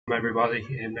everybody.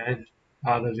 Amen.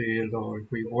 Hallelujah, Lord.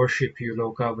 We worship you,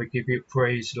 Lord God. We give you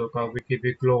praise, Lord God. We give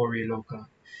you glory, Lord God.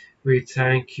 We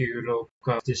thank you, Lord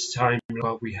God, this time, Lord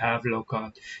God, we have, Lord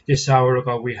God. This hour, Lord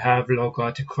God, we have, Lord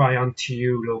God, to cry unto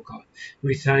you, Lord God.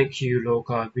 We thank you, Lord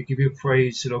God. We give you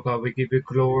praise, Lord God. We give you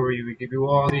glory. We give you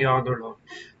all the honor, Lord.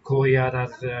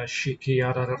 Koyarada shiki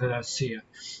yarada sia.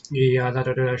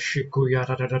 Yarada shiku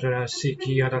yarada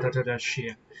siki yarada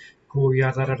shia.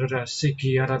 Koyarada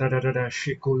siki yarada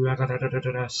shiku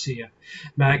yarada sia.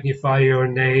 Magnify your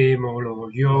name, O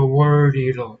Lord. You're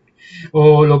worthy, Lord.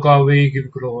 Oh, Lord God, we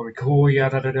give glory. Ko ya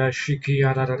da da da shiki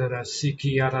ya da da da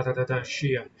siki ya da da da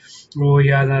shia. Oh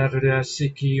ya da da da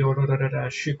siki ya da da da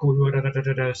shiku ya da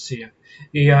da da sia.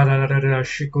 Ya da da da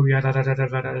shiku ya da da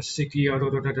da siki ya da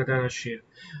da da shia.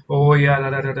 Oh ya da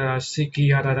da da siki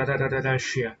ya da da da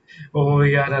shia. Oh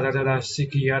ya da da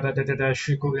siki ya da da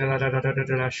shiku ya da da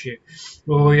da shia.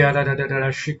 Oh ya da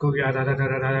da shiku ya da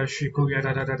da shiku ya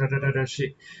da da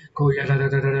shi. Ko ya da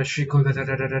da shiku da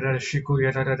da shiku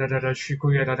ya da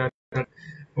shiku ya da.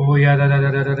 Oh yeah, da da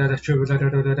da da da da sugar da da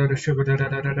da da da sugar da da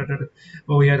da da da.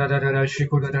 Oh yeah, da da da da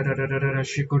shiku da da da da da da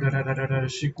shiku da da da da da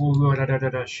shiku da da da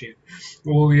da shi.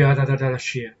 Oh yeah, da da da da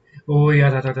shi. Oh yeah,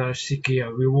 da da da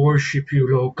sikia. We worship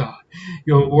you, Lord God.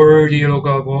 You're worthy, Lord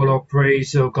God, of all our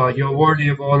praise, Lord God. You're worthy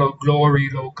of all our glory,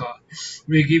 Lord God.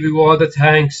 We give you all the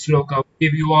thanks, Lord God. We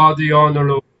give you all the honor,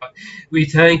 Lord God. We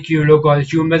thank you, Lord God,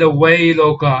 that you made a way,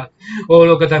 Lord God. Oh,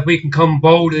 Lord God, that we can come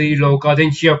boldly, Lord God,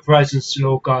 into your presence,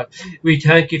 Lord God. We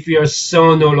thank you for your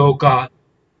Son, oh Lord God,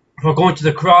 for going to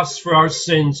the cross for our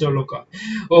sins, oh Lord God.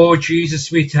 Oh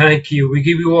Jesus, we thank you. We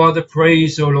give you all the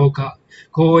praise, oh Lord God.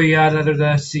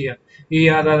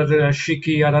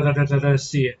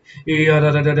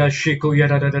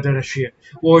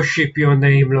 Worship your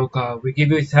name, Lord God. We give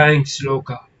you thanks, Lord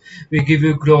God. We give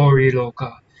you glory, Lord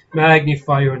God.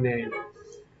 Magnify your name.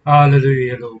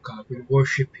 Hallelujah, Lord God. We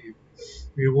worship you.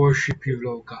 We worship you,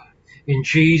 Lord God. In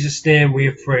Jesus' name we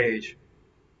have prayed.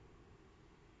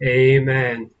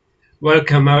 Amen.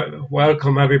 Welcome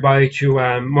everybody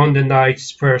to Monday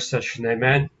night's prayer session.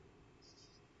 Amen.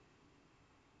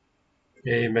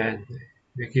 Amen.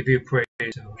 We give you praise,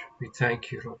 Lord. We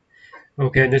thank you, Lord.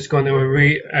 Okay, and it's going to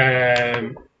read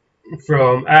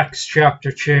from Acts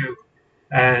chapter 2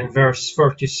 and verse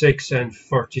 36 and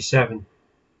 47.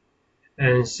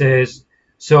 And it says,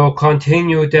 So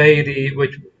continue daily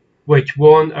with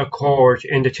one accord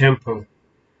in the temple,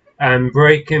 and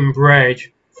breaking bread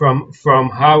from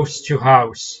house to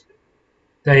house.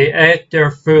 They ate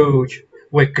their food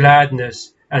with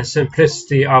gladness and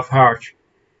simplicity of heart,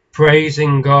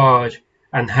 praising God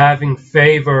and having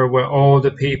favor with all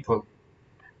the people.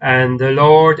 And the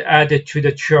Lord added to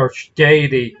the church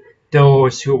daily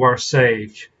those who were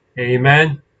saved.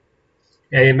 Amen.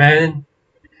 Amen.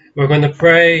 We're going to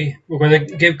pray. We're going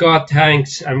to give God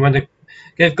thanks. I'm going to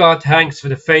give God thanks for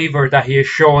the favor that He has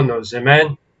shown us.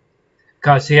 Amen.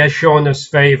 Because He has shown us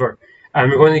favor.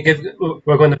 And we're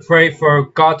going to pray for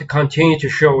God to continue to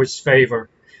show His favor.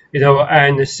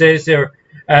 And it says there,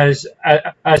 as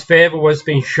favor was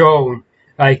being shown,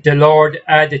 like the Lord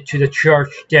added to the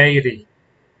church daily.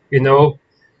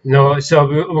 So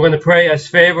we're going to pray as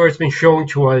favor has been shown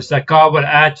to us, that God will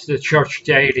add to the church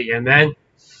daily. Amen.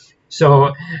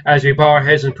 So as we bow our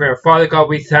heads in prayer, Father God,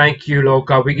 we thank you, Lord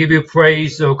God. We give you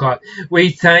praise, Lord God.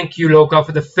 We thank you, Lord God,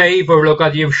 for the favor, Lord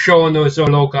God, you've shown us, oh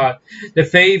Lord God. The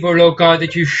favor, Lord God,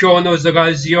 that you've shown us, Lord God,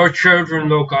 as your children,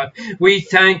 Lord God. We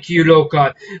thank you, Lord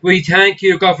God. We thank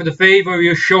you, God, for the favor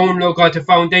you've shown, Lord God, to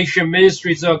Foundation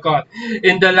Ministries, Lord God,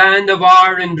 in the land of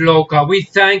Ireland, Lord God. We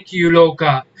thank you, Lord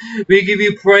God. We give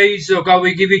you praise, Lord God.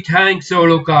 We give you thanks, oh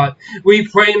Lord God. We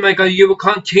pray, my God, you will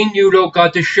continue, Lord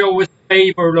God, to show us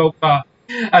favor, Lord God.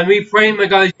 And we pray, my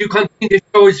God, as you continue to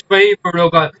show His favor,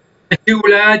 Lord God, that you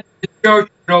will add to the church,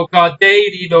 Lord God,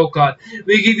 daily, Lord God.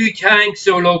 We give you thanks,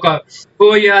 oh Lord God.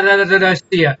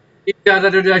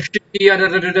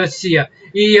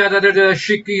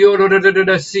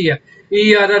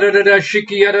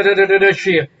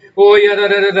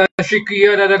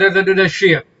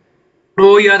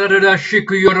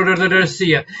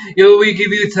 Oh, we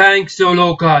give you thanks, oh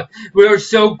Lord God. We are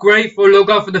so grateful, Lord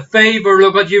God, for the favor,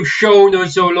 Lord God, you've shown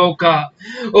us, oh Lord God.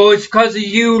 Oh, it's because of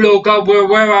you, Lord God, we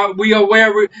are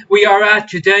where we are at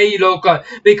today, Lord God.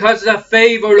 Because of that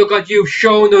favor, Lord God, you've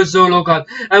shown us, oh Lord God.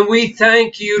 And we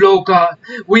thank you, Lord God.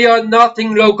 We are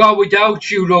nothing, Lord God,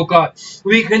 without you, Lord God.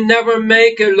 We can never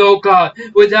make it, Lord God,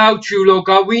 without you, Lord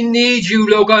God. We need you,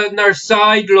 Lord God, on our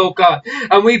side, Lord God.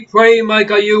 And we pray, my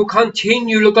God, you continue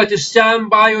continue, Lord God, to stand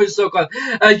by us, Lord God,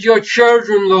 as your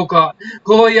children, Lord God.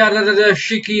 Oh,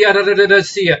 shiki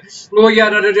sia. Oh,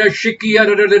 shiki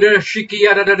sia.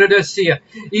 Shiki sia.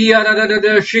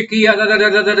 Oh,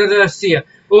 shiki sia. Shiki sia.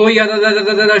 Oh,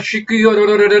 shiki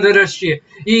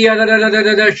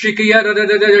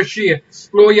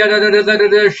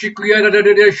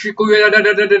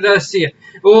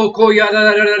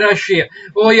sia.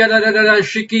 Oh,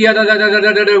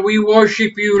 we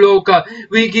worship you, Lord God.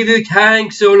 We give you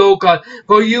thanks, oh Lord God.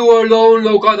 For you alone,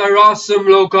 Lord God, are awesome,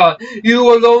 Lord God.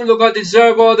 You alone, Lord God,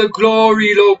 deserve all the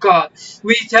glory, Lord God.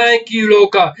 We thank you,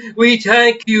 Lord God. We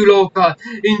thank you, Lord God.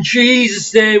 In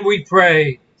Jesus' name we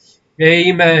pray.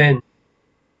 Amen.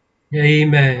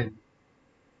 Amen.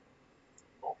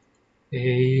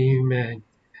 Amen.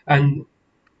 And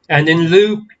in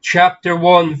Luke chapter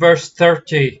 1, verse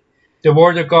 30, the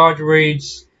word of God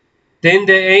reads, Then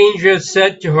the angel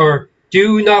said to her,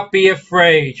 Do not be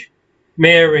afraid,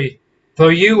 Mary,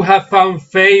 for you have found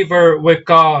favor with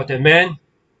God. Amen.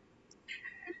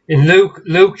 In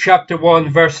Luke chapter 1,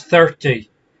 verse 30,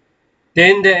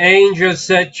 Then the angel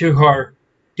said to her,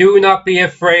 Do not be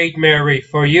afraid, Mary,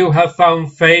 for you have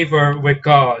found favor with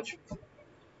God.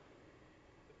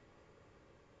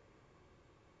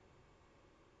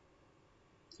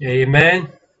 Amen.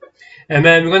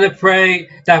 Amen. We're going to pray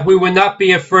that we will not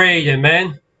be afraid.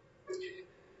 Amen.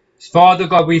 Father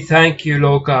God, we thank you,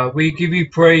 Lord God. We give you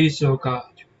praise, Lord God.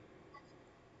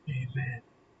 Amen.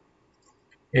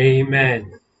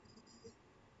 Amen.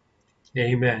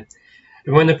 Amen.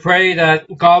 We want to pray that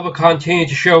God will continue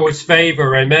to show us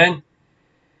favor. Amen.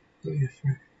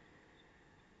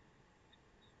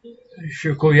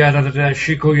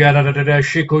 Shikuyadadadashi.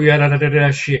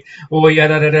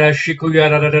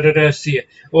 Oyadadadashikuyadadadadashi.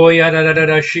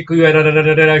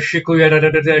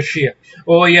 Oyadadadashikuyadadadadashi.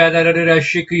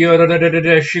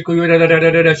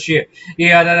 Oyadadadashikuyadadadadashi.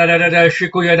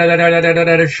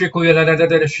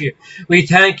 Yadadadadashikuyadadadadashi. We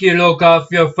thank you, Lord God,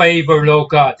 for your favor, Lord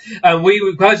God. And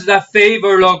because of that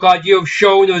favor, Lord God, you have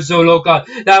shown us, oh Lord God,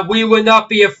 that we will not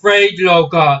be afraid,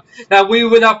 Lord God. That we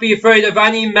will not be afraid of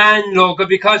any man, Lord God,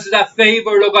 because of that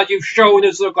favor, Lord God, you've shown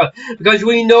us, Lord God. Because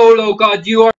we know, Lord God,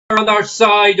 you are on our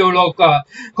side, oh Lord God.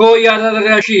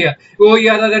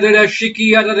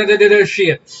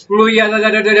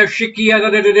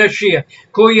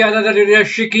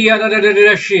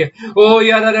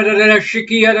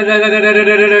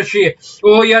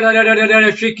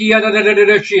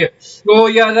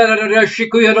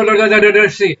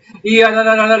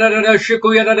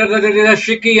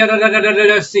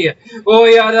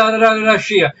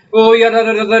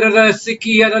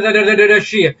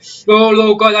 Oh,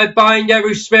 Lord God, I bind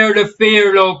every spirit of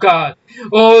fear, Lord God.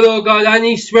 Oh, Lord God,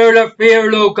 any spirit of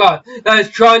fear, Lord God, that is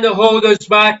trying to hold us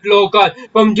back, Lord God,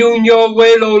 from doing your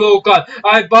will, oh, Lord God.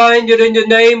 I bind it in the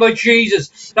name of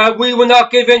Jesus, that we will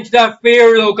not give in to that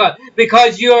fear, Lord God,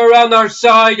 because you are on our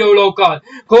side, oh, Lord God.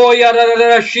 Oh,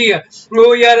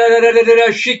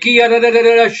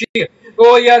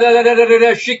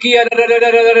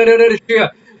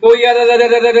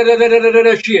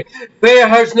 fear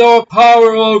has no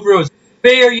power over us.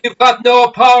 Fear, you've got no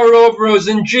power over us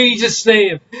in Jesus'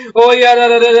 name. Oh, yeah, da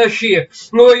da da da shi.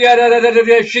 Oh, yeah, da da da da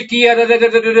da shiki, yeah, da da da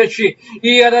da da shi.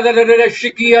 Yeah, da da da da da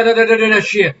shiki, yeah, da da da da da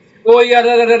shi. Oh, yeah,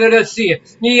 da da da da da shi.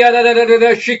 Yeah, da da da da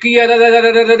da shiki, yeah, da da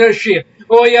da da da da shi.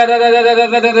 Oh, yeah, da da da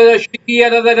da da da shiki, yeah,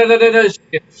 da da da da da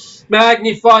shi.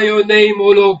 Magnify your name,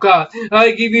 O Lord God.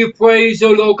 I give you praise,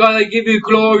 O Lord God. I give you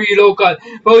glory, Lord God.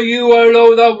 For you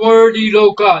alone are worthy,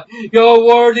 Lord God. You're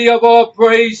worthy of all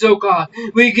praise, O God.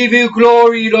 We give you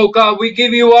glory, Lord God. We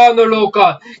give you honor, Lord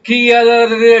God. Oh, yeah, da da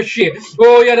da da shi.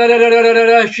 Oh, yeah, da da da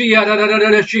da shi.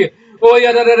 Oh,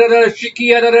 yeah, da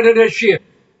da da da shi.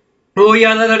 Oh,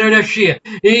 yadadadashi.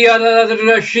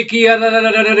 Yadadadadashi.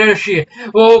 Yadadadadashi.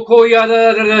 Oh, ko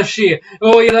yadadadadashi.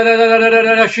 Oh,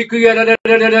 yadadadadashi.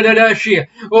 Yadadadadashi.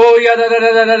 Oh,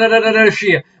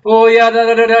 yadadadadashi. Oh,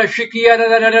 yadadadadashi.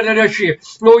 Yadadadadashi.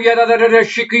 Oh,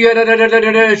 yadadadadashi.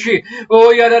 Yadadadadashi.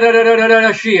 Oh,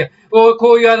 yadadadadashi. Oh,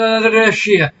 ko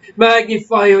yadadadadashi.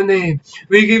 Magnify your name.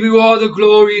 We give you all the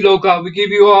glory, Lord God. We give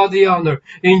you all the honor.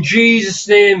 In Jesus'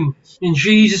 name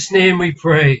we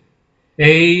pray.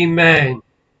 Amen.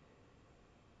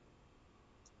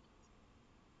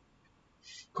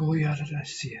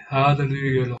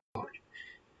 Hallelujah, Lord.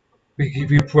 We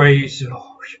give you praise,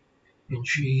 Lord. In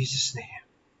Jesus' name.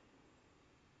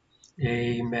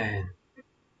 Amen.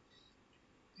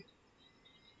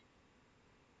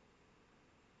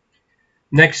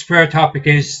 Next prayer topic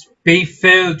is be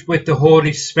filled with the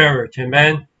Holy Spirit.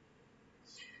 Amen.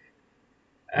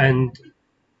 And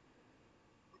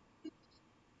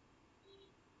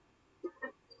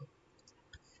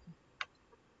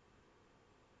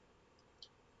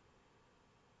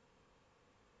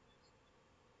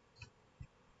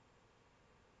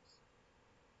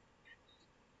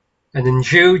And in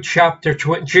Jude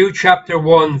chapter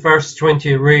 1 verse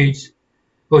 20 reads,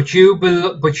 But you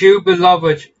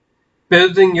beloved,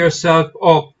 building yourself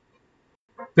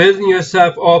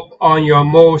up on your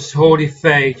most holy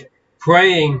faith,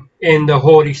 praying in the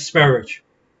Holy Spirit.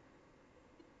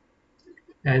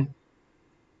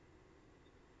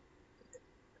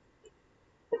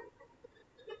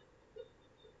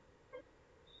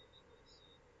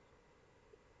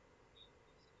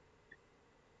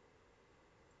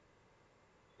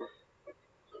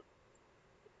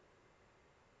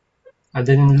 And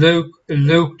then in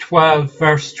Luke 12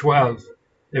 verse 12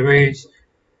 it reads,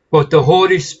 But the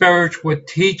Holy Spirit would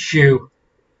teach you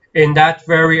in that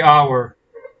very hour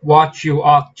what you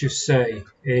ought to say.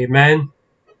 Amen.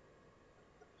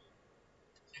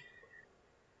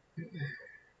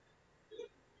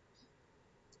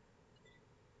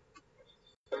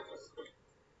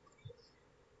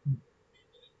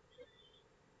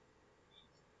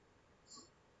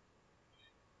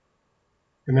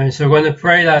 Amen. So we're going to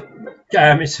pray that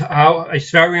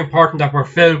it's very important that we're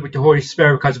filled with the Holy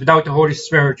Spirit, because without the Holy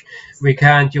Spirit we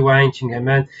can't do anything.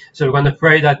 Amen. So we're going to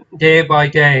pray that day by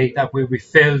day that we be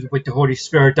filled with the Holy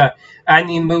Spirit, that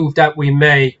any move that we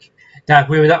make, that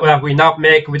we not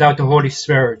make without the Holy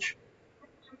Spirit.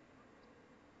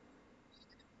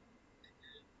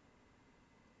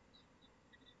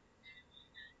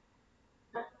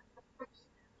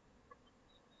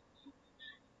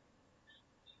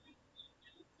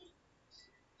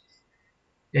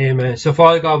 Amen. So,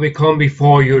 Father God, we come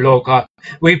before you, Lord God.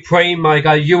 We pray, my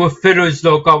God, you will fill us,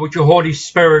 Lord God, with your Holy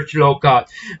Spirit, Lord God.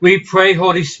 We pray,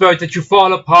 Holy Spirit, that you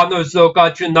fall upon us, Lord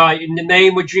God, tonight, in the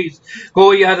name of Jesus.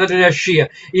 Oh, yadadadashia.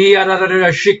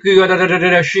 Yadadadadashiku,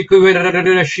 yadadadadashiku,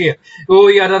 yadadadadashia. Oh,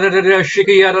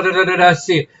 yadadadadashiku,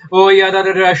 yadadadadashia. Oh,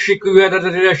 yadadadadashiku,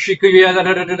 yadadadadashiku,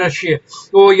 yadadadadashia.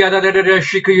 Oh,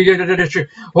 yadadadadashiku, yadadadadashia.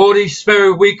 Holy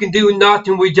Spirit, we can do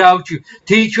nothing without you.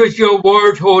 Teach us your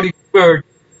word, Holy Spirit.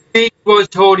 Speak was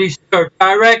Holy Spirit.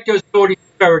 Direct us, Holy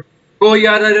Spirit. Oh,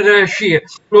 yada da da shi.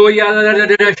 Oh, yada da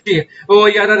da da shi. Oh,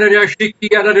 yada da da shi.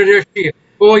 Yada da da shi.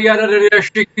 Oh, yada da da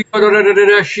shi. Yada da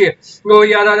da shi. Oh,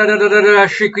 yada da da da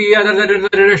shi. Yada da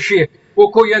da shi.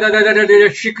 Oh, yada da da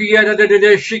shi. Yada da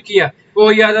da shi. Oh,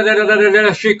 yada da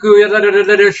da shi. Yada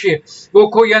da da shi.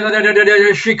 Oh, yada da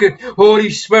da shi. Holy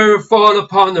Spirit, fall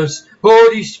upon us.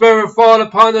 Holy Spirit, fall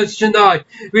upon us tonight.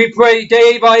 We pray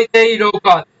day by day, Lord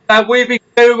God, that we be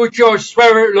filled with your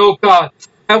Spirit, Lord God.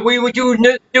 And we would do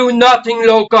nothing,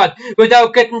 Lord God,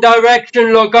 without getting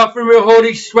direction, Lord God, from your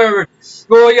Holy Spirit.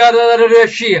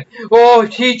 Oh,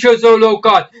 teach us, oh Lord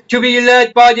God, to be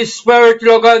led by the Spirit,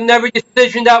 Lord God, in every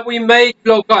decision that we make,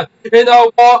 Lord God, in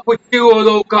our walk with you, oh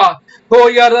Lord God. Oh,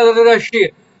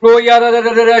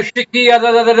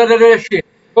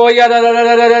 Oh, Oh,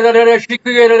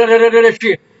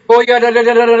 Oh,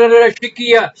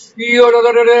 shikia. Shikia.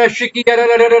 Oh, shikia.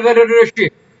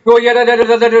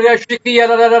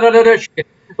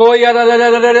 Oh,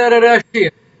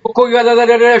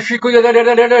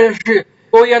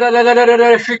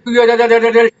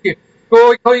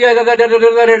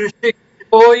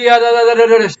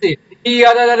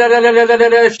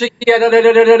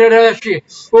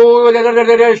 Oh, Oh,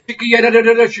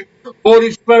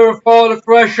 Holy Spirit, fall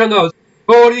afresh on us.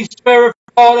 Holy Spirit,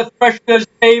 fall afresh on us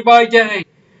day by day.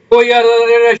 Oh,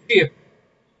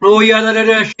 Oh,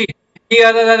 yadadadashi.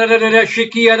 Yadadadadashi.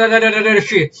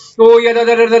 Yadadadadashi. Oh,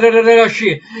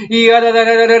 yadadadadashi.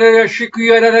 Yadadadadashi.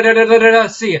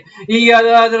 Yadadadadashi.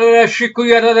 Yadadadadashi.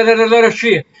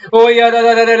 Yadadadadashi. Oh,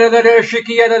 yadadadadashi.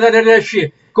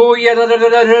 Yadadadadashi. Oh,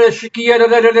 yadadadadashi.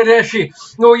 Yadadadadashi.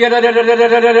 Oh,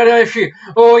 yadadadadashi.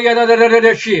 Oh,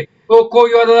 yadadadadashi. Oh,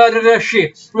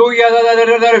 koyadadadashi. Oh,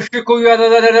 yadadadadashi.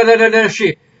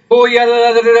 Koyadadadashi. Oh,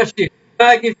 yadadadadashi.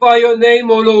 Magnify your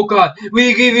name, O Lord God.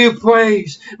 We give you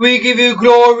praise. We give you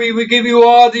glory. We give you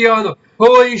all the honor.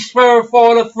 Holy Spirit,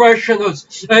 fall afresh on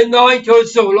us. Anoint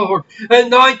us, O Lord.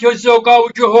 Anoint us, O God,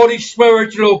 with your Holy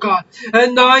Spirit, Lord God.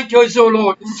 Anoint us, O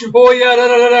Lord. Oh, yeah, da,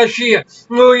 da, da, da, she.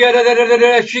 Oh, yeah, da, da, da, da,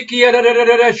 da, she, yeah, da, da, da,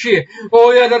 da, da, she.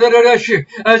 Oh, yeah, da, da, da, da, she.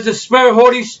 As the Spirit,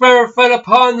 Holy Spirit fell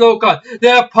upon, Lord God,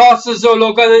 the apostles, O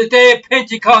Lord God, on the day of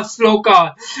Pentecost, Lord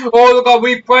God. Oh, Lord God,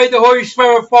 we pray the Holy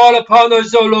Spirit fall upon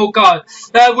us, O Lord God,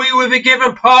 that we will be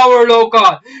given power, Lord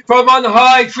God, from on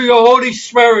high through your Holy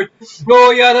Spirit.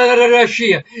 Oh, yeah, da, da, da, da,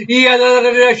 she. Yeah, da,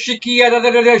 da, da, da, she, yeah, da,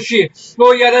 da, da, da, she.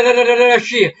 Oh, yeah, da, da, da, da, da,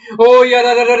 she. Oh, yeah,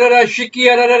 da, da, da, da, she,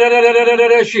 yeah, da, da, da, da,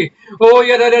 da, she. Oh,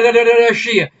 yeah, da, da, da, da,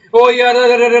 she. Oh ya da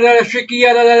da da da da shiki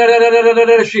ya da da da da da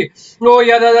da da shi. Oh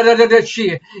ya da da da da da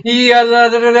shi. Ya da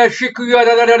da da da shiku ya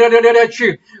da da da da da da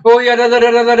shi. Oh ya da da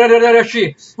da da da da da da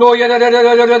shi. Oh ya da da da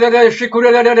da da da da shiku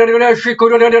da da da da da shiku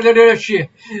da da da da da shi.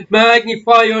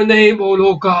 Magnify your name, O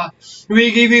Lord God.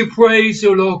 We give you praise,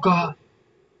 O Lord God.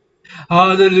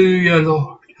 Hallelujah,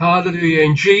 Lord. Hallelujah.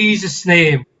 In Jesus'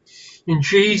 name. In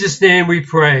Jesus' name we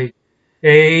pray.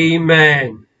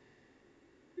 Amen.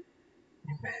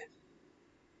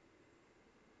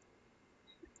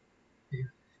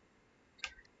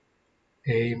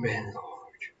 Amen,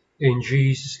 Lord. In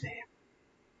Jesus' name.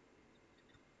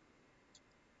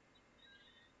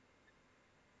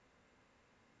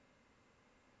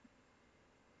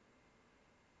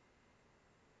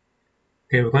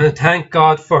 Okay, we're going to thank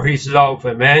God for His love.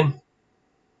 Amen.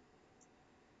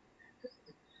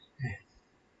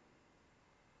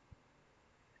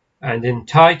 And in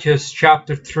Titus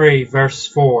chapter 3, verse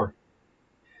 4,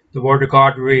 the Word of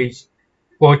God reads,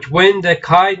 But when the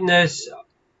kindness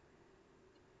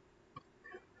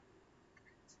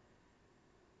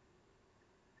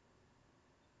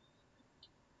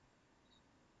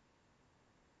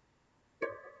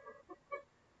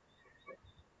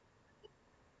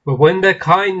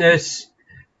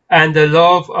and the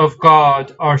love of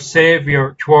God, our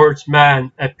Savior, towards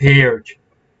man appeared.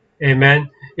 Amen.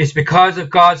 It's because of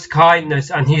God's kindness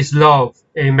and His love,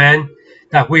 amen,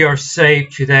 that we are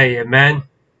saved today. Amen.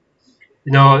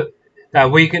 You know,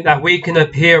 that we can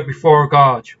appear before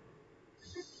God.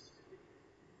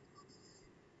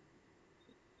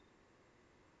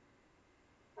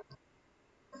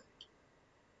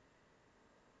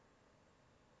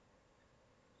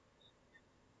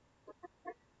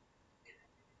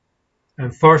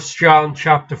 And 1 John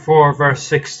chapter 4, verse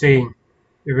 16,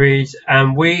 it reads,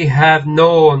 And we have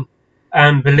known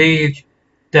and believed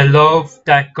the love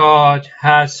that God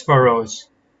has for us.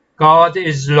 God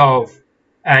is love,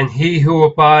 and he who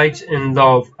abides in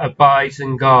love abides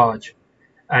in God,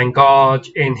 and God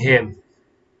in him.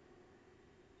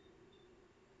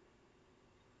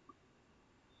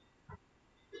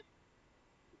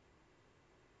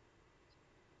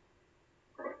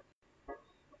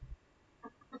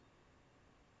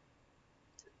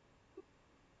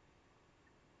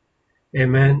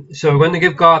 Amen. So we're going to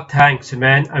give God thanks,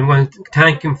 amen. I'm going to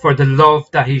thank him for the love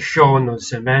that he's shown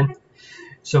us, amen.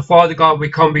 So, Father God, we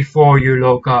come before you,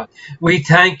 Lord God. We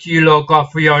thank you, Lord God,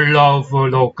 for your love, oh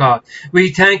Lord God.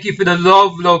 We thank you for the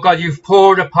love, Lord God, you've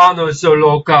poured upon us, oh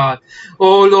Lord God.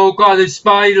 Oh Lord God,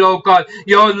 despite, Lord God,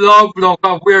 your love, Lord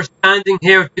God, we're standing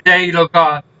here today, Lord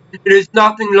God. It is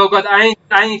nothing, Lord God,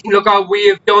 anything, Lord God, we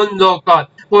have done, Lord God.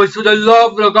 But it's for the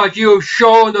love, Lord God, you have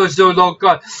shown us, oh Lord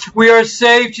God. We are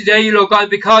saved today, Lord God,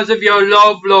 because of your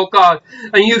love, Lord God.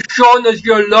 And you've shown us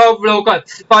your love, Lord God,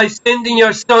 by sending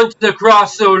your Son to the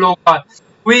cross, oh Lord God.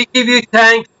 We give you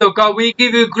thanks, Lord God. We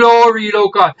give you glory,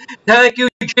 Lord God. Thank you,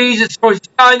 Jesus, for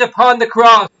dying upon the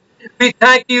cross. We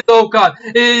thank you, Lord God.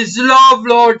 It is love,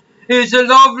 Lord. It is the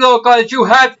love, Lord God, that you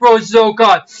had for us, Lord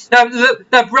God.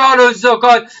 That brought us, Lord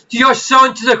God, to your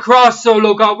Son to the cross, oh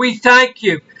Lord God. We thank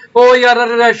you. Oh,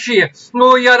 yadadadashia.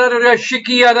 Oh,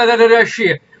 yadadadashiki,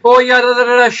 yadadadashia. Oh,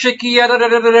 yadadadashiki,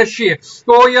 yadadadashia.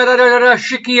 Oh,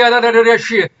 yadadadashiki,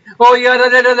 yadadadashia. Oh,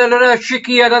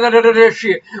 yadadadashiki,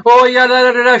 yadadadashia. Oh,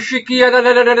 yadadadashiki,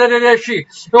 yadadadashia.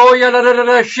 Oh,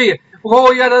 yadadadashia.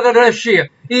 Oh, yadadadashia.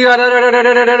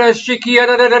 Yadadadashiki,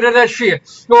 yadadadashia.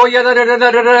 Oh,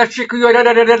 yadadadashiki,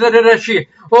 yadadadashia.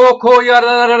 Oh, ko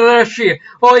yadadadashia.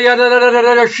 Oh,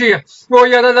 yadadadashia. Oh,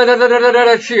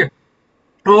 yadadadashia.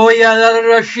 Oh yeah,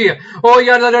 la shia. Oh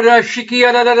yeah, la shiki,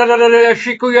 la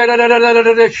shiku,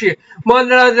 la shia.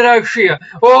 Manada shia.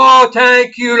 Oh,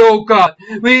 thank you, Lord God.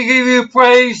 We give you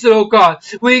praise, Lord God.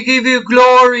 We give you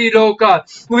glory, Lord God.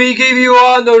 We give you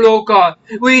honor, Lord God.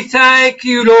 We thank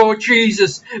you, Lord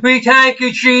Jesus. We thank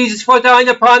you, Jesus, for dying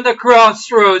upon the cross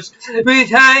for us. We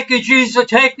thank you, Jesus, for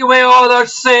taking away all our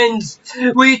sins.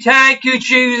 We thank you,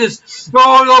 Jesus.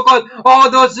 Oh, Lord God, all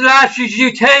those lashes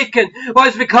you've taken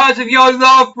was because of your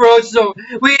love for us, Lord.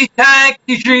 We thank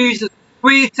you, Jesus.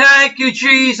 We thank you,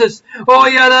 Jesus. Oh,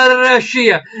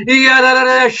 yadadadashia.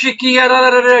 Yadadadashiki,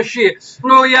 yadadadashia.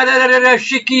 Oh,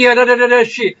 yadadadashiki,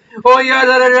 yadadadashia. Oh,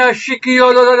 yadadadashiki,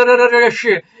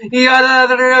 yadadadashia.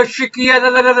 Yadadadashiki,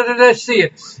 yadadadashia.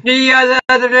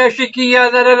 Yadadadashiki,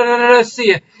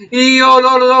 yadadadashia.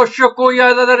 Yododoshoku,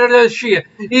 yadadadashia.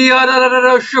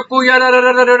 Yadadadashoku,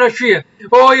 yadadadashia.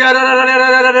 Oh,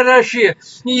 yadadadashia.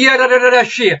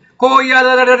 Yadadadashia.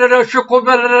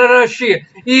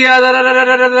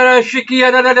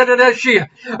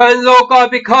 And Lord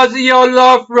God, because of your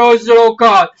love for us, Lord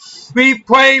God, we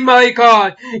pray, my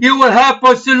God, you will help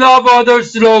us to love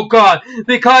others, Lord God,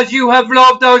 because you have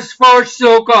loved us first,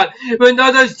 Lord God. When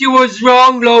others do us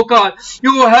wrong, Lord God,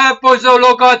 you will help us, oh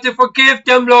Lord God, to forgive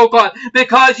them, Lord God,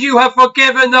 because you have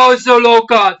forgiven us, oh Lord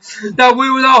God, that we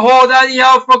will not hold any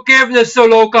unforgiveness, oh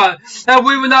Lord God, that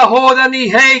we will not hold any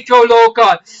hate, oh Lord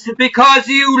God, because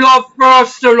you love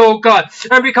first, oh Lord God,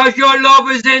 and because your love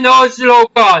is in us, Lord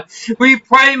God. We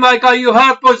pray, my God, you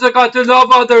help us, oh God, to love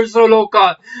others, oh Lord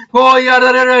God. Oh,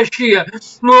 Yadadadashia.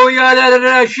 Oh,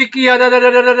 Yadadadashiki,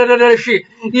 Yadadadadashia.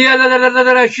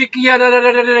 Yadadadadashiki,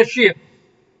 Yadadadadashia.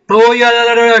 Oh,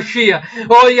 Yadadadashia.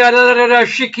 Oh,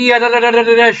 Yadadadashiki,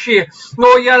 Yadadadadashia.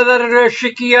 Oh,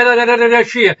 Yadadadashiki,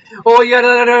 Yadadadadashia. Oh,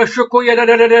 Yadadadashuku,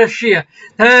 Yadadadadashia.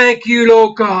 Thank you,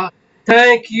 Lord God.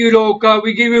 Thank you, Lord God.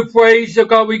 We give you praise, Lord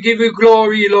God. We give you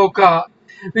glory, Lord God.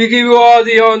 We give you all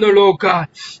the honor, Lord God.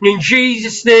 In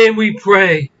Jesus' name we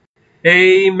pray.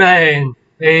 Amen.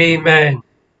 Amen.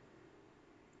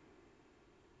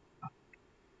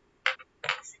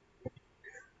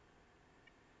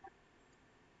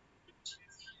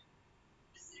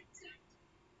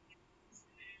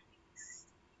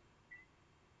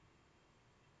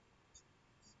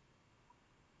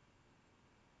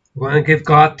 We want to give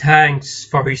God thanks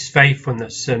for his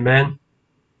faithfulness. Amen.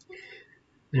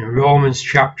 In Romans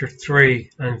chapter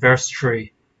 3 and verse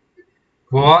 3.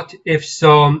 What if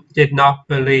some did not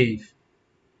believe?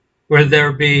 Will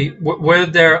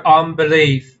their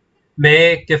unbelief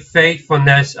make the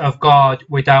faithfulness of God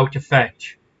without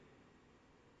effect?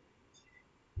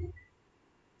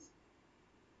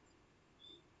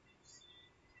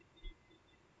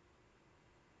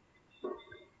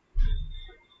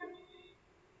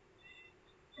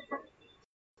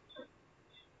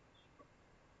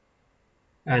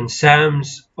 And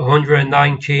Psalms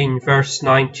 119 verse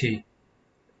 90.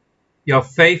 Your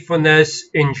faithfulness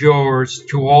endures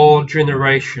to all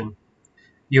generation.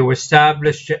 You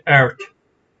establish the earth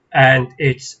and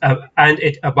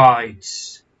it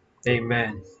abides.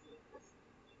 Amen.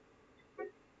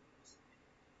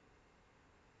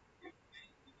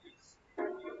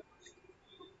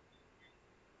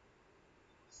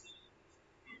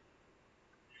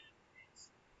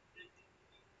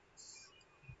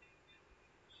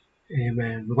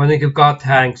 Amen. We're going to give God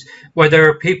thanks.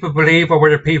 Whether people believe or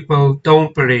whether people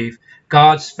don't believe,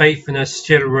 God's faithfulness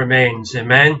still remains.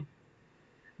 Amen.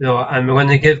 And we're going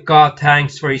to give God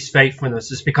thanks for his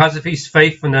faithfulness. It's because of his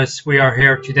faithfulness we are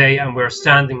here today and we're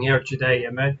standing here today.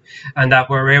 Amen. And that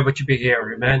we're able to be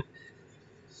here. Amen.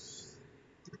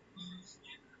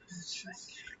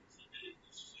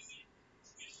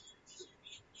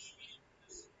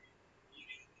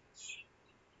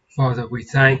 Father, we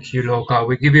thank you, Lord God.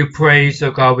 We give you praise,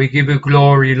 Lord God. We give you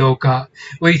glory, Lord God.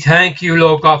 We thank you,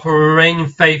 Lord God, for remaining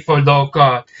faithful, Lord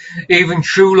God. Even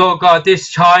through, Lord God,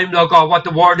 this time, Lord God, what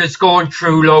the world is going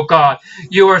through, Lord God.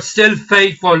 You are still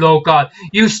faithful, Lord God.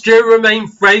 You still remain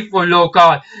faithful, Lord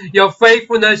God. Your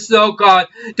faithfulness, Lord God,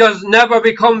 does never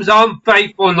becomes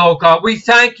unfaithful, Lord God. We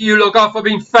thank you, Lord God, for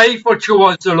being faithful to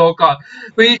us, Lord God.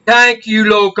 We thank you,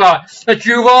 Lord God, that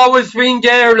you've always been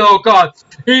there, Lord God.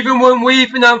 Even when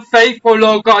we've been unfaithful,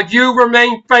 Lord God, you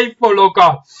remain faithful, Lord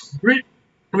God.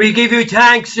 We give you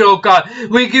thanks, Lord God.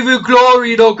 We give you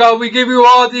glory, Lord God. We give you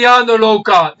all the honor, Lord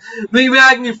God. We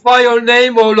magnify your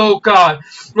name, O Lord God.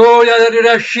 Oh,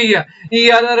 Yadadadashia.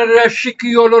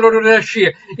 Yadadadashiki, O Lord.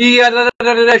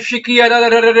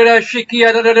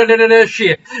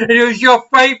 It is your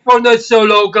faithfulness, O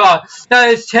Lord God, that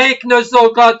has taken us,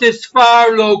 Lord God, this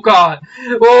far, Lord God.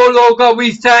 Oh, Lord God,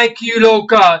 we thank you, Lord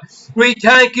God. We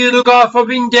thank you, Lord God, for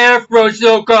being there for us,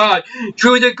 Lord God,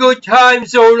 through the good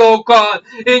times, oh Lord God.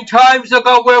 In times, oh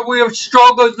God, where we have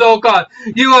struggled, Lord God,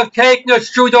 you have taken us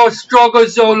through those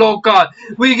struggles, oh Lord God.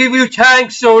 We give you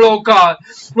thanks, oh Lord God.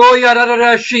 Oh,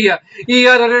 Yadadadashia.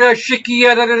 Yadadadashiki,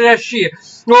 Yadadadashia.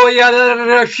 Oh,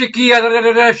 Yadadadashiki,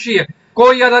 Yadadadashia.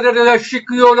 Oh,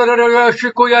 Yadadadashiki,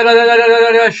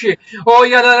 Yadadadashiki. Oh,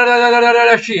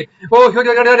 Yadadadashiki. Oh,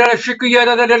 Yadadadashiki,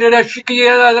 Yadadadashiki,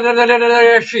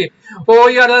 Yadadadashiki. Oh,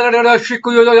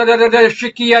 Yadadadashiki,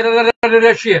 Yadadadashiki,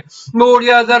 Yadadadashiki. Oh,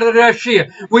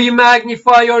 Yadadadashiki. We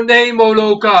magnify your name, O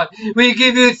Lord God. We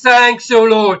give you thanks, O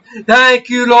Lord. Thank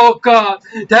you, Lord God.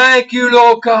 Thank you,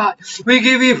 Lord God. We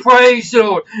give you praise,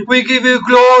 Lord. We give you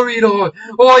glory, Lord.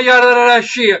 Oh,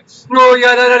 Yadadadashiki. Oh,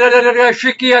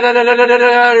 Yadadadashiki,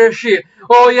 Yadadadashiki.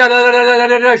 Oh,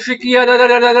 Yadadadashiki,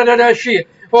 Yadadadashiki.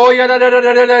 Oh ya da da da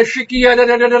da da da shiki ya da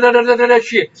da da da da da da da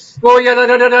shi. Oh ya da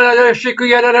da da da da shiki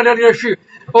ya da da da da shi.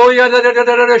 Oh ya da da da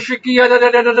da da shiki ya da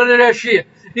da da da da shi.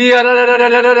 Ya da da da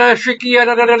da da da shiki ya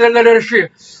da da da da da shi.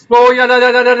 Oh ya da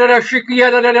da da da da shiki ya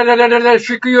da da da da da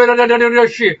shiki ya da da da da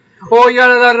shi. Oh ya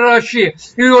da da da shi.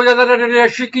 You da da da da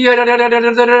shiki ya da da da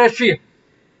da da shi.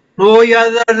 Oh, yeah,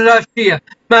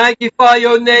 magnify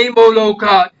your name, O Lord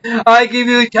God. I give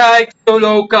you thanks, O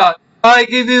Lord God. I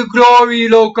give you glory,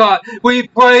 Lord God. We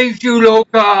praise you, Lord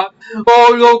God.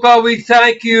 Oh, Lord God, we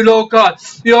thank you, Lord God.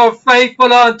 You are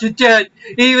faithful unto death.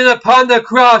 Even upon the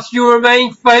cross, you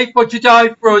remain faithful to die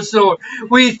for us, Lord.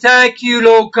 We thank you,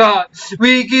 Lord God.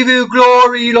 We give you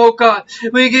glory, Lord God.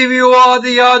 We give you all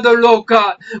the honor, Lord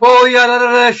God. Oh, yeah,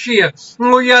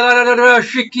 oh, yeah,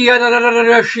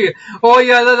 oh,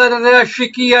 yeah,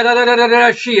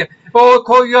 oh,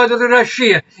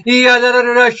 Koyadarashi,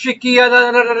 Yadarashi,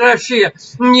 Yadarashi,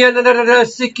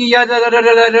 Yadarasi,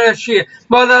 Yadarashi,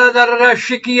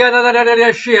 Maladarashi,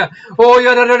 Yadarashi, oh,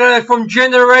 Yadarashi, from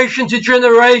generation to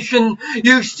generation,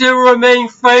 you still remain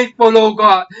faithful, oh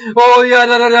God. Oh,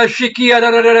 Yadarashi,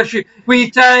 Yadarashi, we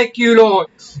thank you, Lord.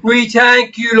 We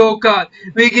thank you, Lord God.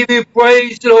 We give you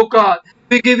praise, Lord God.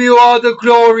 We give you all the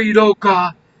glory, Lord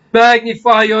God.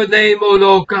 Magnify your name, O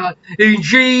Lord God. In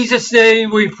Jesus'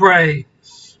 name we pray.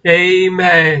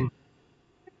 Amen.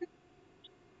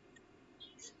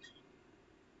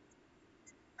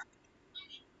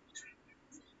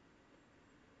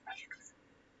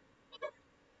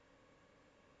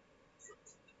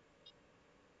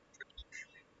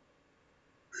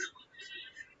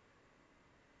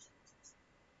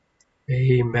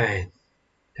 Amen.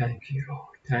 Thank you, Lord.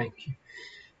 Thank you.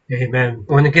 Amen.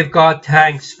 I want to give God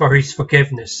thanks for his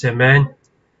forgiveness. Amen.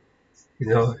 You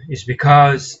know, it's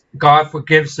because God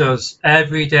forgives us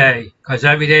every day, because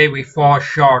every day we fall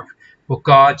short, but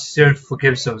God still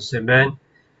forgives us. Amen.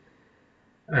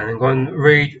 And I'm going to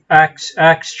read Acts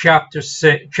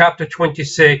chapter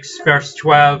 26, verse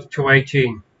 12 to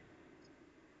 18.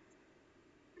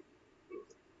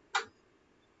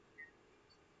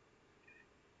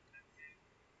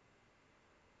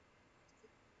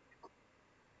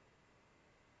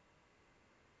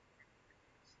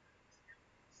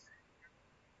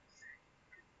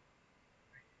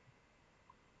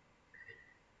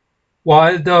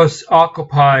 While thus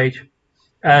occupied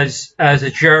as a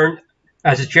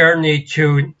journey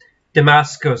to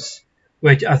Damascus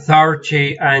with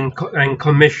authority and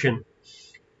commission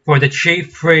for the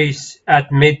chief priests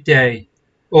at midday,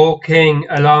 O King,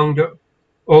 along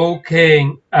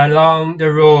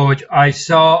the road I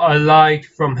saw a light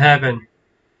from heaven,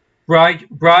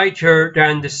 brighter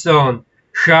than the sun,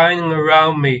 shining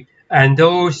around me and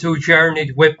those who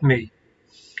journeyed with me.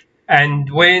 And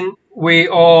when we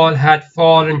all had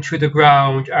fallen to the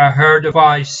ground, I heard a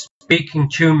voice speaking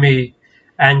to me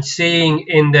and saying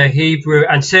in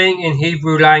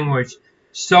Hebrew language,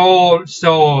 Saul,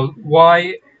 Saul,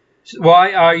 why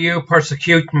are you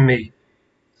persecuting me?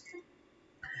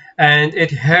 And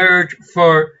it heard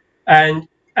for and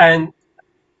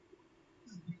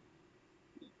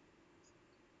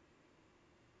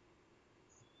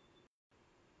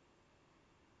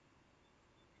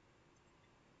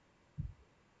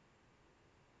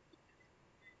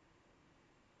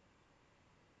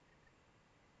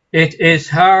it is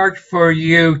hard for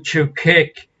you to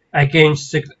kick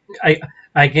against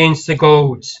the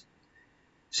goads.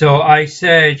 So I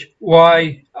said,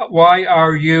 why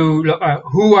are you,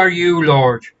 who are you,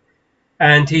 Lord?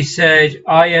 And he said,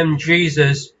 I am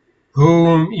Jesus,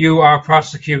 whom you are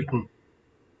persecuting.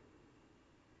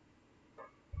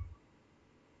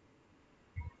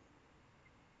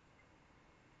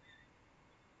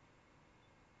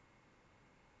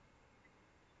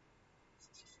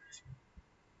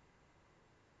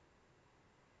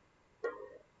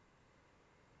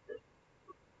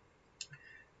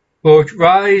 But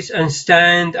rise and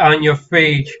stand on your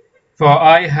feet, for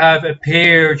I have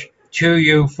appeared to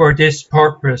you for this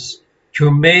purpose,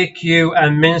 to make you a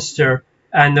minister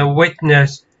and a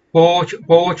witness both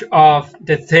of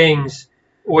the things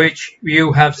which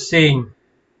you have seen,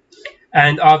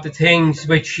 and of the things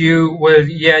which I will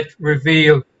yet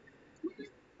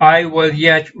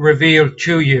reveal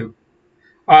to you.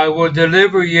 I will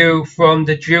deliver you from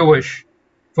the Jewish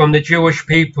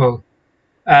people,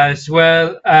 as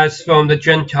well as from the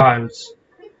Gentiles,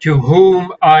 to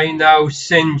whom I now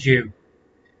send you,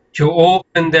 to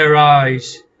open their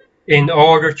eyes, in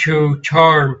order to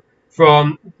turn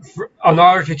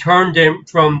them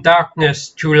from darkness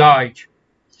to light,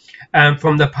 and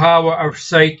from the power of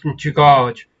Satan to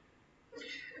God,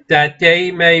 that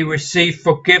they may receive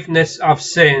forgiveness of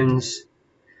sins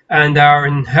and our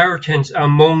inheritance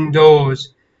among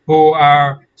those who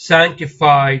are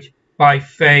sanctified by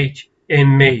faith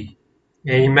in me.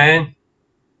 Amen.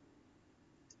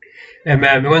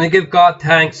 Amen. We want to give God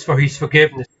thanks for his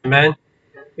forgiveness. Amen.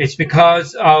 It's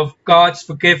because of God's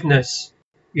forgiveness,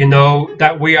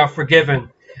 that we are forgiven.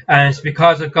 And it's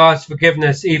because of God's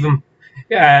forgiveness, even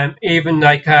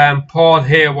like Paul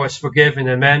here was forgiven,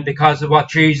 amen, because of what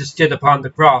Jesus did upon the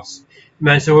cross.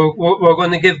 Amen. So we're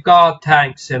going to give God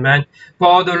thanks, amen.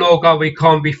 Father, Lord God, we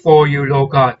come before you,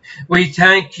 Lord God. We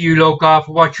thank you, Lord God,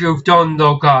 for what you've done,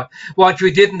 Lord God. What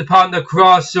you did upon the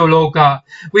cross, oh Lord God.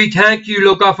 We thank you,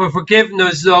 Lord God, for forgiving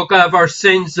us, Lord God, of our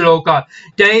sins, Lord God.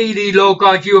 Daily, Lord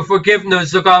God, you have forgiven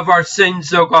us, Lord God, of our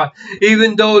sins, Lord God.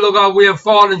 Even though, Lord God, we have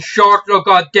fallen short, Lord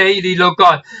God, daily, Lord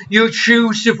God. You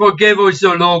choose to forgive us,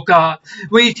 oh Lord God.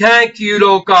 We thank you,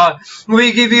 Lord God.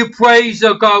 We give you praise,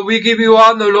 Lord God. We give you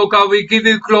honor, Lord God. We give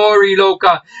you glory, Lord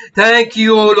God. Thank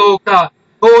you, oh Lord God.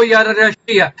 Oh,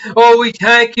 Yadadashia. Oh, we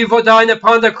thank you for dying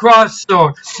upon the cross,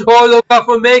 Lord. Oh, Lord God,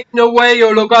 for making a way,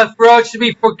 oh, Lord God, for us to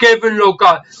be forgiven, Lord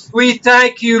God. We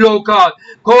thank you, Lord God.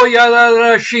 Oh,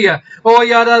 Yadadashia. Oh,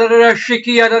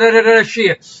 Yadadashiki,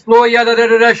 Yadadashia. Oh,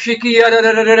 Yadadashiki,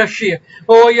 Yadadashia.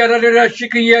 Oh,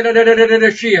 Yadadashiki,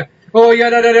 Yadadashia. Oh,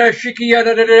 Yadadashiki,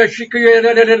 Yadadashiki,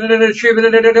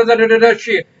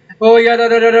 Yadadashia. Oh, yeah, da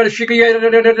da da da, shiki, yeah, da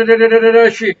da da da da da da,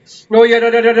 shi. Oh, yeah,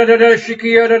 da da da da da da, shiki,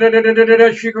 yeah, da da da da da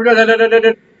da, shiki, da da da da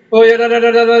da. Oh, yeah, da da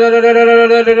da da da da da da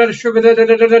da da da, shiki, da da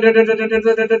da da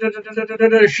da da da da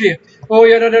da, shi. Oh,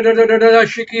 yeah, da da da da da da,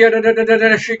 shiki, yeah, da da da da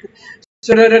da, shiki.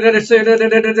 So da da da da da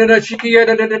da da da da, shiki, yeah,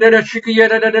 da da da da da, shiki, yeah,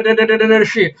 da da da da da da da,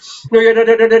 shi. Oh, yeah, da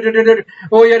da da da da da.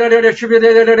 Oh, yeah, da da da, shiki,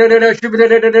 da da da da da, shiki, da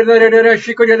da da da da da,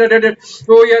 shiki, da da da da.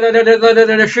 Oh, yeah, da da da da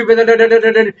da da, shiki, da da da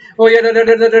da da. Oh, yeah, da da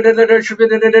da da da da, shiki,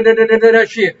 da da da da da da,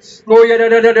 shi. Oh, yeah, da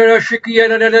da da da, shiki, yeah,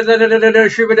 da da da da da da,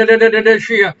 shiki, da da da da da,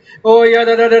 shi. Oh, yeah,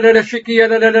 da da da da, shiki, yeah,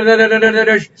 da da da da da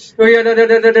da. Oh, yeah, da da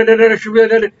da da da, shiki,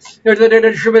 da da da da,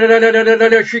 shiki, da da da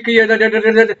da, shiki, yeah, da da da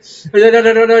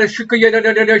da, shiki, yeah, da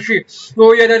da da da, shi.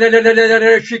 Oh, yeah, da da da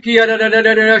da, shiki, yeah, da da da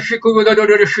da, shiki, da da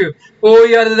da da, shi. Oh,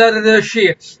 yeah, da da da,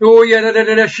 shi. Oh, yeah, da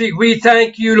da da, shi. We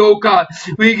thank you, Lord God.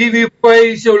 We give you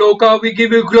praise, oh Lord God. We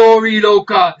give you glory, Lord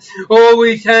God. Oh,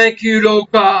 we thank you, Lord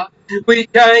God. We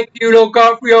thank you, Lord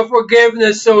God, for your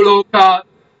forgiveness, oh Lord God.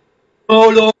 Oh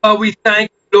Lord God, we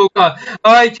thank you, Lord God.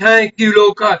 I thank you,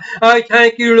 Lord God. I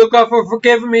thank you, Lord God, for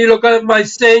forgiving me, Lord God, of my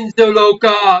sins, oh Lord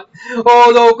God.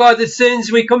 Oh Lord God, the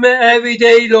sins we commit every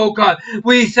day, Lord God.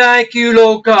 We thank you,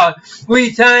 Lord God.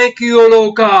 We thank you, oh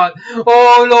Lord God.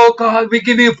 Oh Lord God, we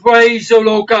give you praise, oh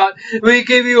Lord God. We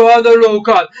give you honor, Lord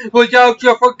God. Without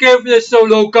your forgiveness, oh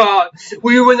Lord God,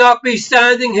 we will not be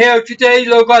standing here today,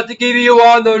 Lord God, to give you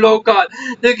honor, Lord God,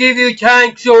 to give you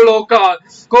thanks, oh Lord God.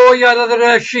 Oh,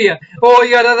 Yadadashia. Oh,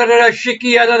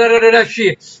 Yadadashiki,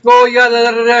 Yadadashi. Oh,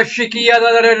 Yadadashiki,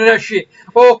 Yadadashi.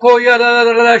 Oh,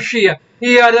 Yadadashia.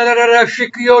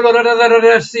 Yadadashiki,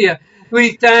 Yadadashi.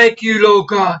 We thank you, Lord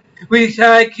God. We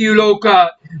thank you, Lord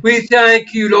God. We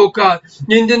thank you, Lord God.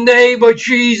 In the name of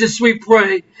Jesus, we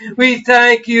pray. We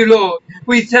thank you, Lord.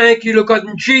 We thank you, Lord God.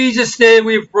 In Jesus' name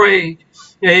we pray.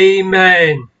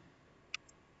 Amen.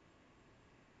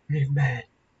 Amen.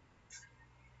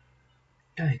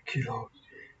 Thank you, Lord.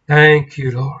 Thank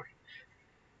you, Lord.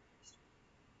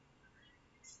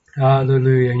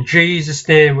 Hallelujah. In Jesus'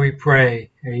 name we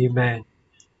pray. Amen.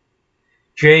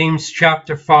 James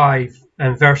chapter 5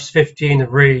 and verse 15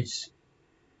 reads,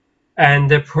 and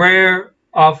the prayer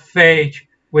of faith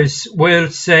will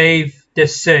save the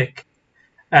sick,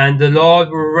 and the Lord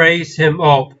will raise him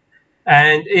up,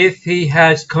 and if he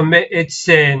has committed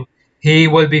sin, he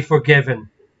will be forgiven.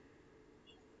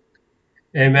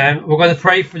 Amen. We're going to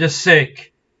pray for the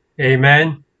sick.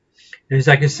 Amen. It's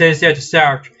like it says there at the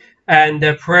start, and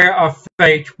the prayer of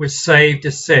faith will save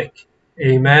the sick.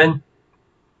 Amen.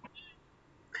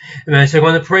 Amen. So I'm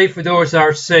going to pray for those that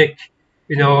are sick,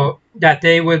 that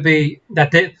they will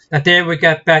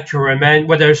get better. Amen.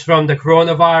 Whether it's from the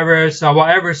coronavirus or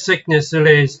whatever sickness it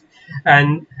is,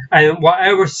 and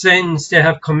whatever sins they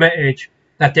have committed,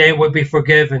 that they will be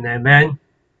forgiven. Amen.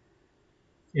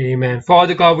 Amen.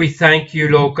 Father God, we thank you,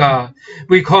 Lord God.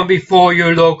 We come before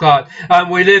you, Lord God,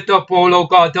 and we lift up, oh Lord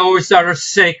God, those that are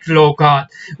sick, Lord God.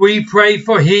 We pray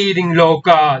for healing, Lord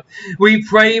God. We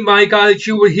pray, my God, that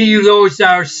you will heal those that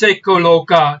are sick, oh Lord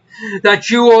God. That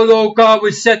you, oh Lord God,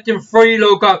 will set them free,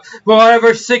 Lord God, for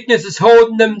whatever sickness is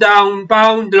holding them down,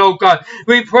 bound, Lord God.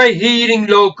 We pray healing,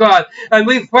 Lord God. And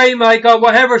we pray, my God,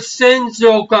 whatever sins,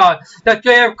 Lord God, that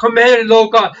they have committed,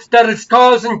 Lord God, that is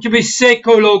causing them to be sick,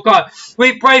 oh Lord God.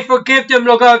 We pray, forgive them,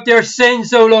 Lord God, of their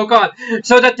sins, oh Lord God,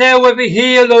 so that they will be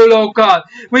healed, oh Lord God.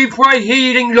 We pray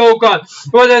healing, Lord God,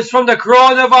 whether it's from the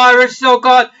coronavirus, Lord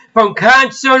God, from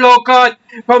cancer, Lord God,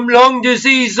 from lung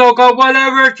disease, Lord God,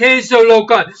 whatever it is, oh Lord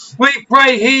God. We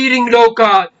pray healing, Lord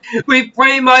God. We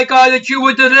pray, my God, that you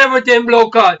would deliver them,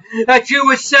 Lord God, that you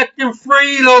would set them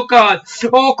free, Lord God.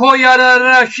 Oh,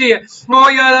 koyararashi, oh,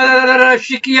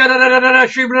 yarararashi,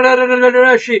 kiyarararashi,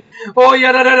 brarararashi, oh,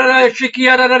 yarararashi,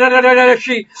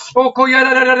 kiyarararashi, oh,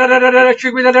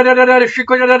 koyarararashi, brarararashi,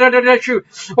 koyarararashi,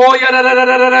 oh,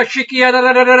 yarararashi,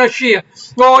 kiyarararashi,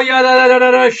 oh,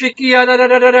 yarararashi,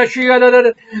 kiyarararashi,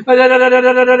 yarararashi,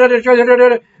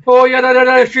 oh,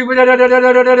 yarararashi,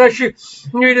 brarararashi,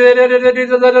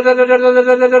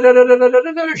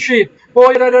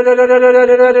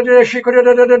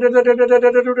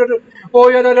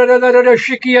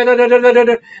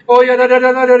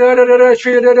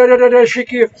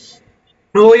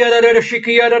 Oh, yeah, da da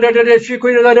shiki, da da da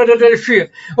shiki, da da da shi.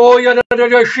 Oh, yeah, da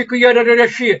da shiki, da da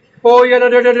shi. Oh, yeah, da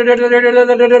da da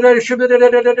shi, da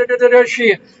da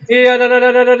shi. Yeah, da da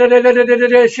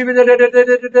shi, da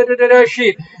da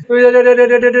shi.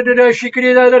 Da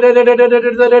shiki, da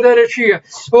shi.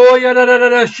 Oh, yeah,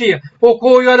 da shi. Oh,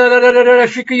 ko yeah, da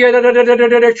shiki, da shi.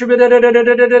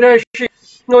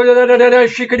 Oh, yeah, da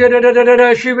shiki, da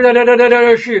shi, da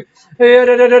shi. Yeah,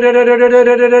 da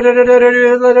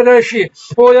shi.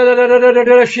 Oh,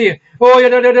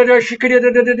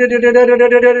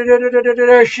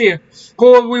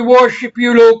 God, we worship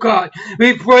you, Lord God.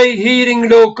 We pray healing,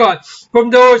 Lord God, from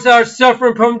those that are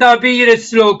suffering from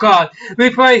diabetes, Lord God. We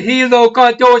pray heal, Lord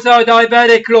God, those that are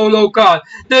diabetic, Lord God.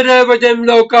 Deliver them,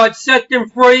 Lord God. Set them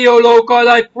free, oh Lord God.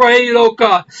 I pray, Lord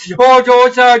God. Oh,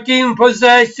 those that are demon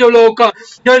possessed, oh Lord God.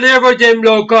 Deliver them,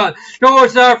 Lord God.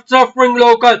 Those that are suffering,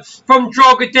 Lord God, from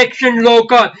drug addiction, Lord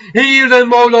God. Heal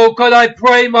them, oh Lord God. I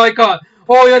pray, my God.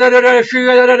 Oh, yeah, da da da she,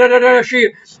 da da da she.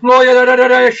 Oh, yeah, da da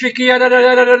da she, da da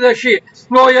da she.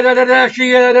 Oh, yeah, da da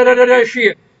she, da da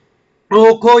she.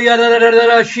 Oh, ko ya da da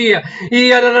da she. Ya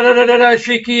da da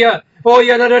she kia. Oh,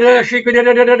 yeah, da da she, da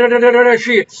da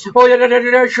she. Oh, yeah, da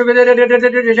da she, da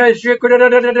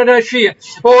she.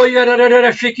 Oh, yeah,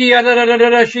 da she, kia,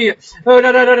 da she. Oh,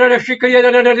 da she,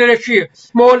 da she.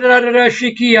 More da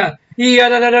she, kia. Oh,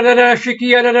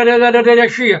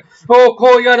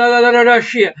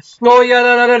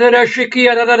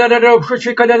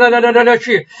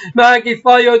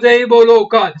 magnify your name, O Lord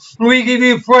God. We give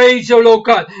you praise, O Lord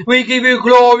God. We give you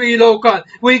glory, Lord God.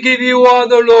 We give you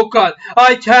honor, Lord God.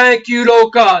 I thank you,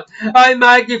 Lord God. I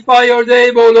magnify your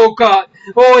name, O Lord God.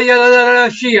 Oh,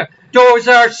 those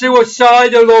are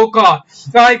suicidal, Lord God.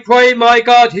 I pray, my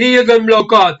God, heal them, Lord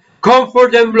God.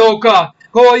 Comfort them, Lord God.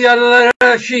 Oh,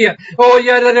 Yadashia. Oh,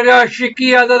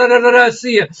 Yadashikia,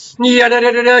 Yadashia.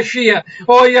 Yadashia.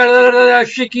 Oh,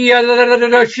 Yadashikia,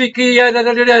 Yadashikia,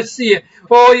 Yadashia.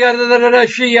 Oh,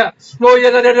 Yadashia. Oh,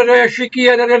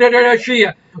 Yadashikia,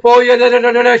 Yadashia. Oh,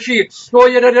 Yadashia. Oh,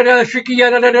 Yadashikia,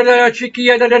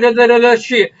 Yadashikia,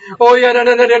 Yadashia. Oh,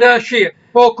 Yadashia.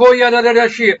 Oh,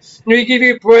 Koyadashia. We give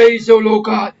you praise, O Lord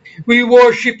God. We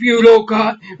worship you, Lord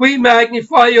God. We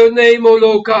magnify your name, O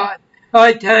Lord God.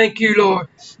 I thank you, Lord.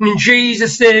 In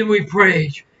Jesus' name we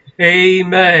pray.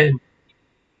 Amen.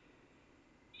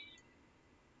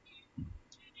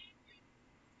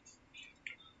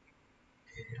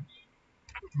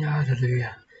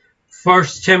 Hallelujah. 1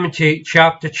 Timothy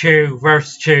chapter 2,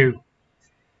 verse 2.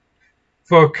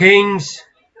 For kings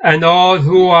and all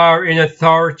who are in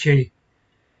authority,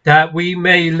 that we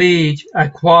may lead a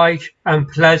quiet and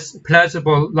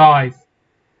pleasurable life,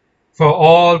 for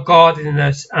all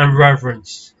godliness and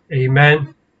reverence.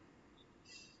 Amen.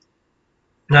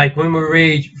 Like when we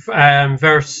read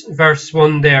verse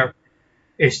 1 there,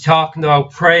 it's talking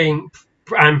about praying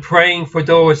and praying for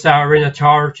those that are in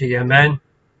authority. Amen.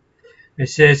 It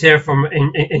says here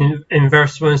in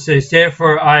verse 1, it says,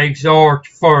 therefore I exhort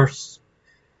first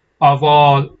of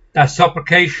all that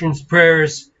supplications,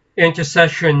 prayers,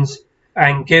 intercessions,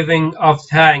 and giving of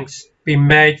thanks be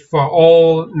made for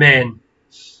all men,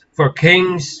 for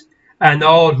kings and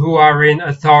all who are in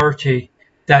authority,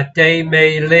 that they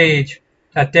may lead,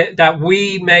 that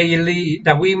we may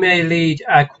lead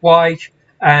a quiet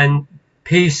and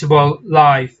peaceable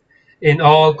life in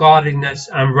all godliness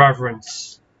and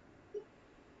reverence.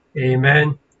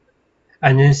 Amen.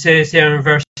 And it says here in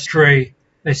verse 3,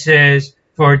 it says,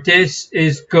 for this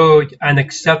is good and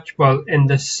acceptable in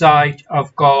the sight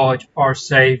of God our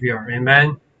Savior.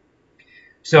 Amen.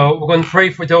 So we're going to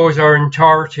pray for those who are in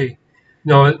authority,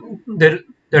 the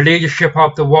leadership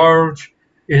of the world,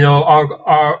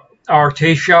 our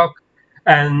Taoiseach,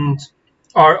 and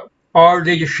our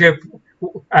leadership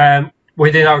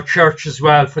within our church as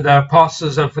well, for the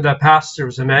apostles and for the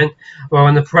pastors, amen. We're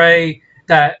going to pray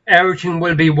that everything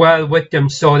will be well with them,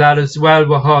 so that is well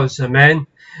with us, amen.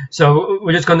 So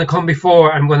we're just going to come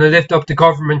before. I'm going to lift up the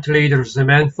government leaders,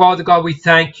 amen. Father God, we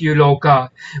thank you, Lord God.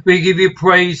 We give you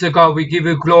praise, Lord God. We give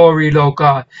you glory, Lord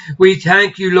God. We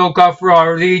thank you, Lord God, for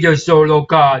our leaders, oh Lord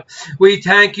God. We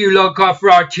thank you, Lord God, for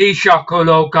our Taoiseach, oh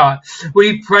Lord God.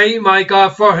 We pray, my God,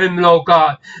 for him, Lord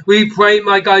God. We pray,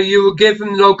 my God, you will give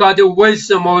him, Lord God, the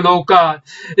wisdom, oh Lord God,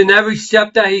 in every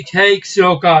step that he takes,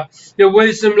 Lord God. The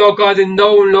wisdom, Lord God, in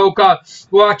knowing, Lord God,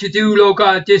 what to do, Lord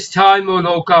God, at this time, oh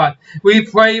Lord God. We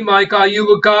pray, my God, you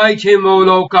will guide him, oh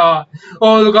Lord God.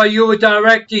 Oh Lord God, you will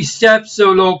direct his steps,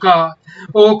 oh Lord God.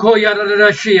 Oh,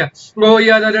 Koyadadashia. Oh,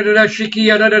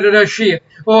 Yadadadashiki.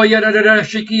 Oh,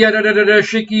 Yadadadashiki.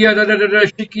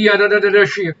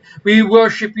 We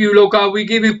worship you, Lord God. We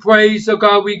give you praise, Lord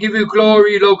God. We give you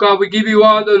glory, Lord God. We give you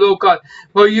honor, Lord God.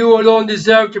 For you alone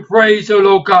deserve to praise, oh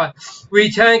Lord God.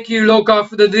 We thank you, Lord God,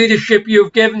 for the leadership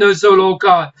you've given us, oh Lord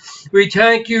God. We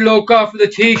thank you, Lord God, for the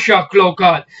Taoiseach, Lord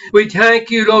God. We thank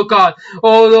you, Lord God.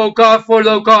 Oh, Lord God, for,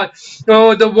 Lord God,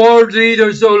 oh, the world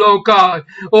leaders, oh Lord God.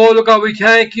 Oh, Lord God, we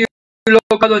thank you, Lord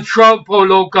God, of Trump, oh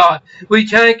Lord God. We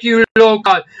thank you, Lord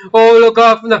God. Oh, Lord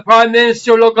God, from the Prime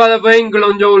Minister, Lord God, of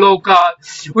England, oh Lord God.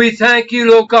 We thank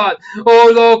you, Lord God.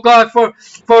 Oh, Lord God,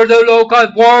 for the, Lord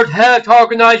God, World Health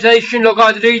Organization, Lord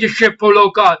God, leadership, oh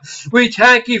Lord God. We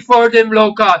thank you for them,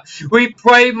 Lord God. We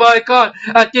pray, my God,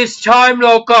 at this time,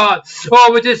 Lord God,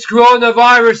 oh, with this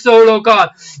coronavirus, oh Lord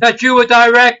God, that you will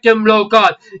direct them, Lord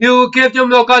God. You will give them,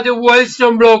 Lord God, the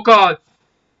wisdom, Lord God.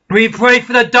 We pray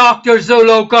for the doctors, oh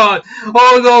Lord God.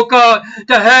 Oh Lord God,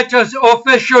 the health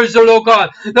officials, oh Lord God,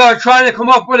 that are trying to come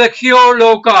up with a cure,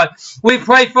 Lord God. We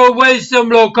pray for wisdom,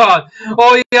 Lord God.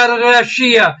 Oh yada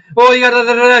shia. Oh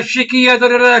yada shiki yada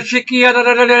shiki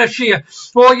yada shia.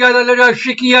 Oh yada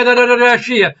shiki yada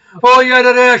shia. Oh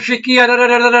yada shiki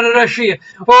yada shia.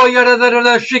 Oh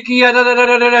yada shiki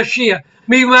yada shia.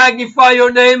 We magnify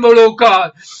your name, O Lord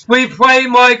God. We pray,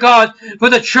 my God, for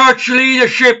the church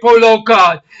leadership, O Lord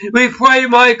God. We pray,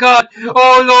 my God,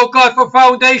 oh Lord God, for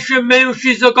foundation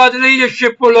ministries, O God,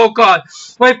 leadership, O Lord God.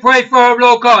 We pray for,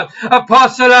 Lord God,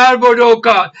 Apostle Albert, O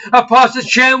God, Apostle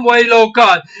Chenway, Lord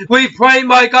God. We pray,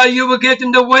 my God, you will give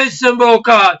them the wisdom, Lord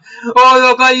God. Oh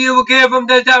Lord God, you will give them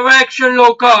the direction,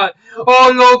 Lord God.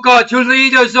 Oh Lord God, to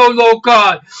lead us, oh Lord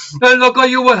God. And Lord God,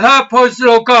 you will help us,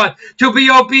 Lord God, to be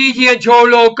obedient, oh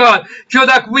Lord God, so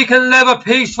that we can live a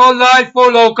peaceful life, oh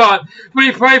Lord God.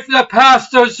 We pray for the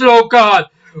pastors, Lord God.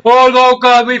 Oh Lord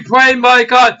God, we pray, my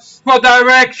God, for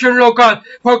direction, Lord God,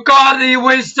 for godly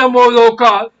wisdom, oh Lord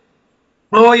God.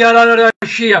 Oh yada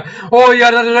shia. Oh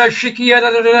yada shiki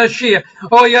yada shia.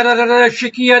 Oh yada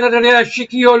shiki yada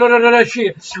shiki oh yada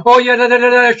shia. Oh yada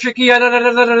shiki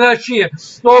yada shia.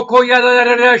 Oh ko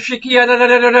yada shiki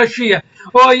yada shia.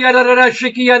 Oh yada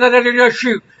shiki yada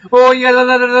shu. Oh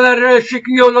yada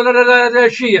shiki oh yada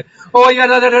shia. Oh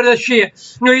yada shia.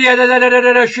 No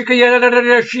yada shiki yada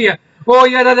shia. Oh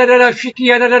yada shiki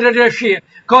yada shia.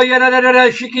 Ko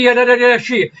yada shiki yada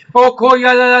shia. Oh ko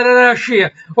yada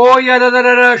shia. Oh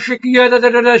yada shiki yada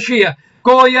shia.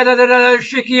 Ko yada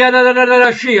shiki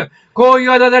yada shia. Ko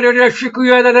yada shiki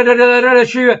yada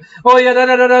shia. Oh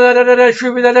yada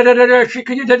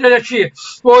shiki yada shia.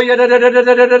 Oh yada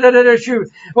shia.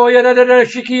 Oh yada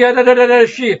shiki yada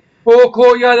shia. Oh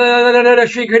ko yada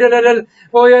shiki yada.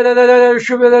 Oh yada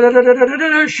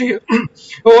shiki.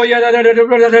 Oh yada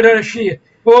shia.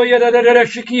 Oh yeah, da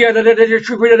shiki da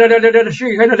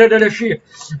shi.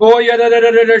 Oh yeah,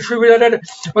 da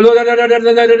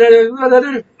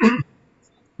shi.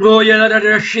 Oh yeah,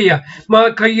 da shia.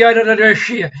 Makaya da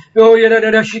shia. Oh yeah,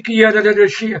 da shiki da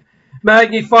shia.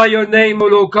 Magnify your name, O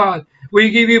Lord God. We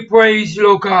give you praise,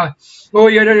 Lord God. Oh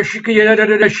yeah, da shiki da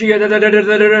shia da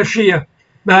shia.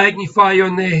 Magnify your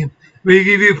name. We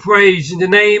give you praise in the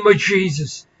name of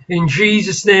Jesus. In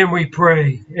Jesus' name we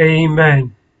pray.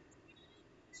 Amen.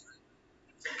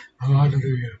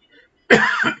 Hallelujah.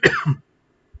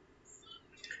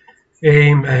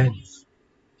 Amen.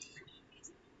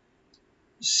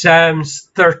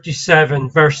 Psalms 37,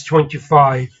 verse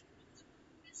 25.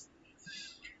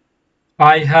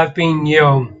 I have been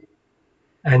young,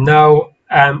 and now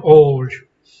am old,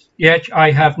 yet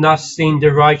I have not seen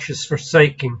the righteous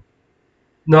forsaken,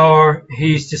 nor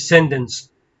his descendants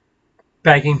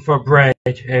begging for bread.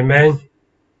 Amen.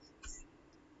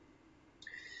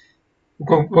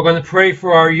 We're going to pray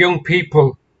for our young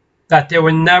people, that they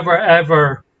will never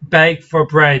ever beg for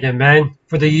bread, amen.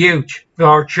 For the youth, for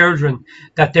our children,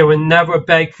 that they will never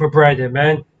beg for bread,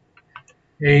 amen.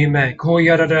 Amen.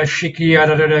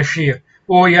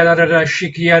 Oh,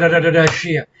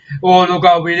 oh, Lord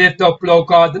God, we lift up, Lord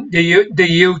God, the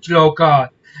youth, Lord God.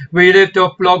 We lift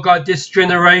up, Lord God, this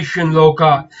generation, Lord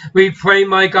God. We pray,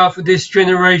 my God, for this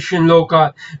generation, Lord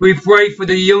God. We pray for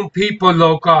the young people,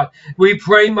 Lord God. We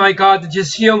pray, my God, that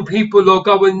this young people, Lord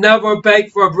God, will never beg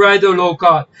for bread, oh, Lord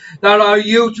God. That our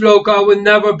youth, Lord God, will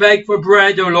never beg for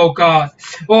bread, oh, Lord God.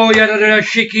 Oh,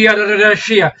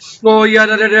 oh,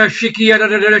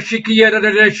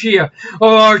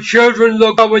 oh, our children,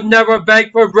 Lord God, would never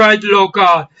beg for bread, Lord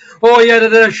God. Oh,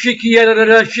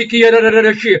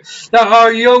 that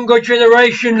our younger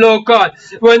generation, Lord God,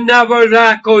 will never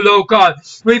lack, oh, Lord God.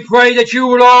 We pray that you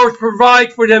will always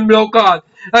provide for them, Lord God.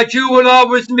 That you will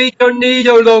always meet their need,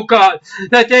 oh, Lord God.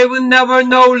 That they will never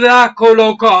know lack, oh,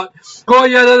 Lord God. Oh,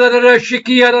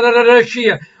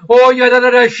 Oh,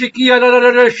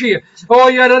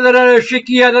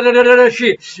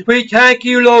 we thank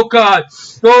you, Lord God.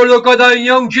 Oh, Lord God, our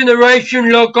young generation,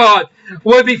 Lord God,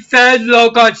 will be fed,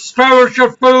 Lord God,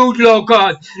 spiritual food, Lord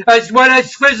God, as well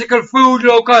as physical food,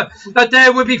 Lord God, that they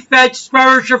will be fed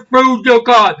spiritual food, Lord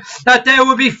God, that they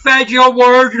will be fed your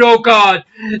word, Lord God,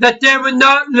 that they will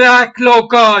not lack, Lord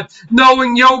God,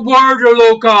 knowing your word, oh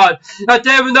Lord God, that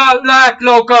they will not lack,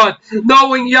 Lord God,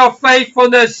 knowing your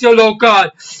faithfulness, oh Lord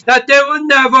God, that they will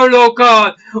never, Lord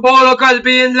God, oh Lord God,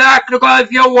 be in lack, Lord God,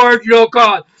 of your word, Lord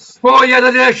God. Oh, yeah,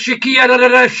 da shikia, da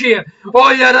shia. Oh,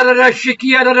 yeah, da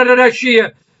shikia, da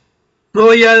shia.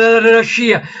 Oh, yeah, da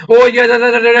shia. Oh, yeah, da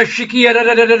shikia,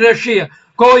 da shia.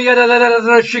 Oh, yeah,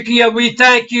 da shikia. We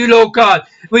thank you, Lord God.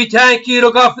 We thank you,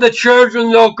 Lord God, for the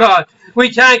children, Lord God.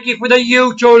 We thank you for the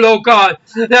youth, oh Lord God,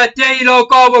 that they, Lord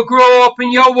God, will grow up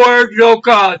in your word, Lord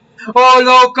God. Oh,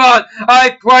 Lord God,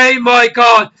 I pray, my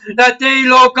God, that they,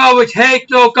 Lord God, would take,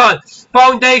 Lord God,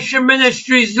 Foundation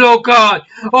Ministries, Lord God.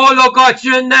 Oh, Lord God,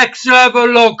 to the next level,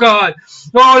 Lord God.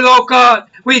 Oh, Lord God,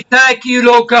 we thank you,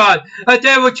 Lord God, that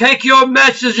they will take your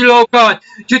message, Lord God,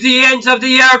 to the ends of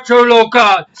the earth, oh, Lord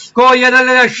God.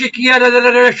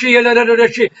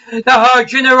 The our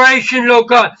generation, Lord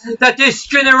God, that this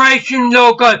generation,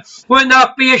 Lord God, will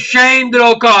not be ashamed,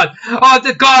 Lord God, of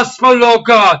the gospel, Lord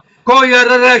God. Oh, yeah,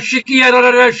 Oh,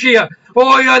 yeah,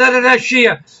 Oh, yeah, Oh,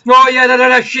 yeah,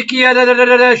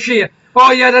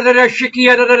 Oh, yeah,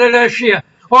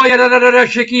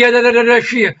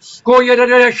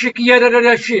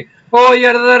 Oh, yeah, Oh,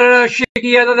 yeah,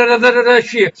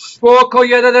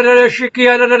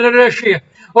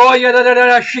 Oh, yeah,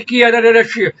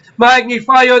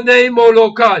 magnify your name, O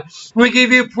Lord God. We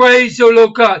give you praise, O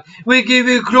Lord God. We give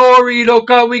you glory, Lord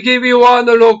God. We give you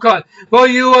honor, Lord God. For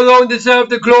you alone deserve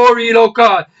the glory, Lord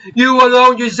God. You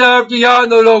alone deserve the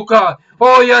honor, Lord God.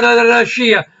 Oh, yeah,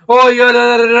 Oh, yeah, Oh, yeah,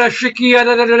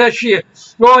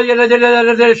 Oh, yeah,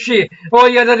 Oh,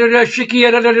 yeah,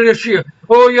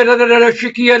 Oh,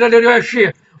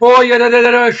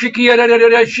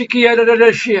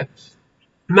 yeah,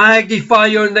 magnify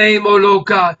your name, O Lord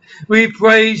God. We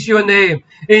praise your name.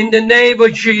 In the name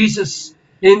of Jesus.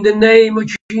 In the name of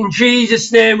Jesus. In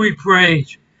Jesus' name we pray.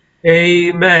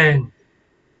 Amen.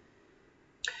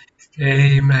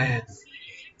 Amen.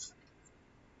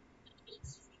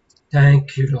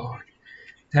 Thank you, Lord.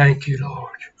 Thank you, Lord.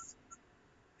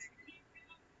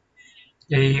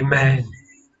 Amen.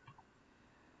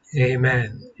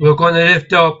 Amen. We're going to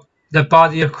lift up the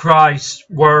body of Christ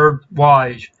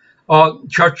worldwide. All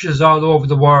churches all over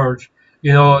the world.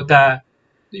 That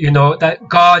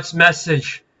God's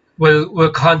message will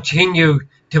continue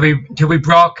to be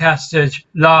broadcasted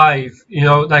live.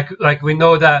 Like we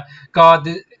know that God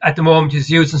at the moment is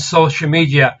using social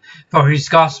media for his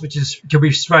gospel to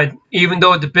be spread. Even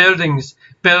though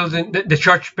the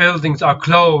church buildings are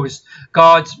closed,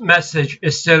 God's message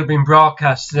is still being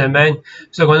broadcasted. Amen.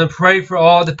 So I'm going to pray for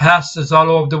all the pastors all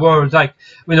over the world. Like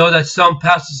we know that some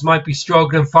pastors might be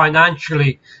struggling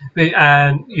financially,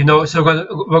 and so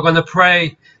we're going to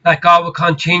pray that God will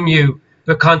continue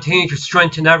to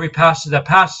strengthen every pastor. That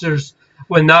pastors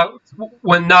will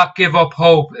not give up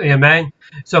hope. Amen.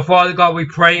 So, Father God, we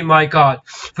pray, my God,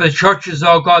 for the churches,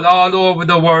 oh God, all over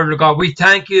the world, oh God. We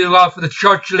thank you, oh God, for the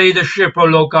church leadership, oh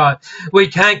Lord God. We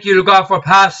thank you, oh God, for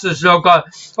pastors, oh God,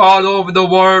 all over the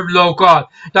world, oh God,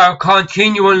 that are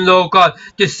continuing, oh God,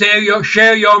 to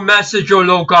share your message, oh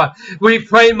Lord God. We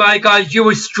pray, my God, you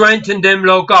will strengthen them,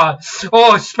 Lord God.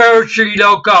 Oh, spiritually,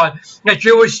 Lord God, that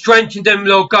you will strengthen them,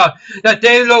 Lord God. That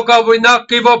they, Lord God, will not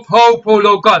give up hope, oh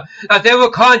Lord God. That they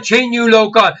will continue continue,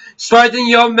 Lord God, spreading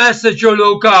your message, oh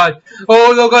Lord God.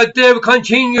 Oh Lord God, they will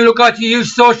continue, Lord God, to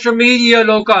use social media,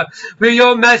 Lord God, for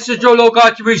your message, oh Lord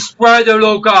God, to be spread, oh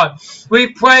Lord God. We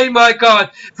pray, my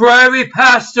God, for every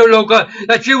pastor, Lord God,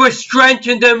 that you will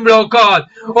strengthen them, Lord God.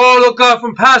 Oh Lord God,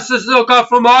 from pastors, Lord God,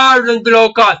 from Ireland,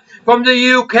 Lord God, from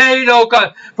the UK, Lord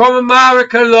God, from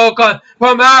America, Lord God,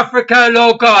 from Africa,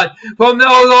 Lord God, from,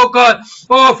 oh Lord God,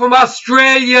 oh, from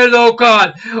Australia, Lord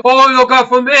God, oh Lord God,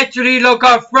 from Italy, Lord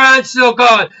God, France, Lord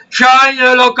God,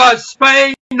 China, Lord God,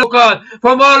 Spain, Lord God,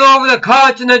 from all over the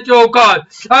continent, Lord God.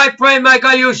 I pray, my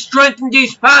God, you strengthen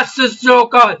these pastors,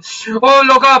 Lord God. Oh,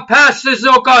 Lord God, pastors,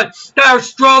 Lord God, that are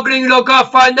struggling, Lord God,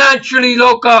 financially,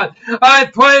 Lord God. I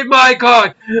pray, my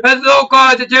God, and Lord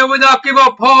God, that they will not give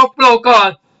up hope, Lord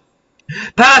God.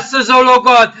 Pastors, oh Lord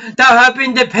God, that have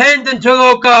been dependent, oh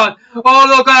Lord God, oh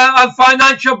Lord God, on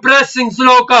financial blessings,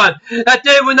 Lord God, that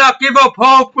they will not give up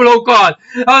hope, Lord God.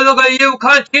 Oh Lord God, you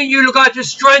continue, Lord God, to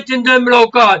strengthen them,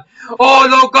 Lord God. Oh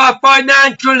Lord God,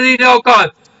 financially, Lord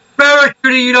God.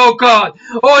 Spiritually, Lord God.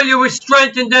 Oh, you will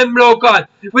strengthen them, Lord God.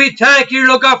 We thank you,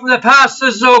 Lord God, for the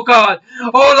pastors, Lord God. Oh,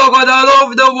 Lord God, all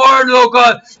over the world, Lord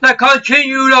God, that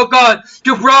continue, Lord God,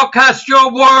 to broadcast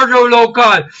your word, oh, Lord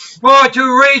God. Oh,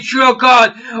 to reach, Lord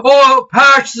God, all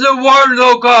parts of the world,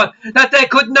 Lord God, that they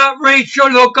could not reach, oh,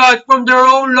 Lord God, from their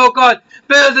own, Lord God,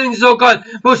 buildings, Lord God,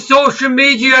 but social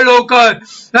media, Lord God,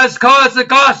 has caused the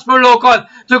gospel, Lord God,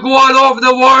 to go all over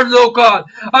the world, Lord God.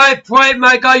 I pray,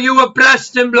 my God, you will bless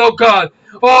them, Lord God.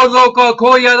 Oh, Lord God,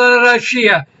 Koya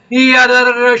Rashia.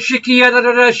 Shiki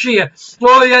Rashia.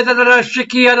 Oh,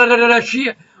 Shiki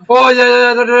Rashia. Oh, Shiki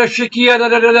Rashia. Oh, Shiki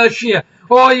Rashia.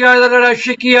 Oh,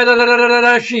 Rashia.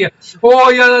 Oh,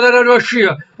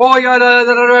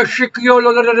 Shiki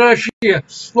Rashia.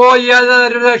 Oh,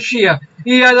 Rashia.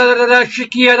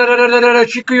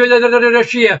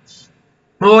 Shiki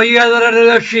Oh yeah,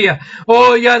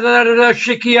 oh yeah,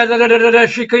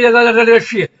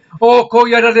 oh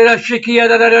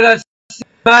koya.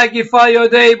 Magnify your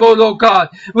name, O Lord God.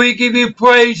 We give you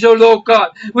praise, O Lord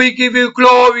God. We give you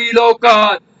glory, Lord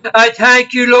God. I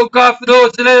thank you, Lord God, for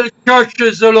those little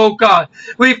churches, O Lord God.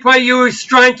 We pray you will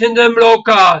strengthen them, Lord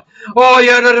God. Oh,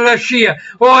 Yadadashia.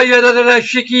 Oh,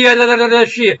 Yadadashiki,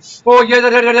 Yadadashia. Oh,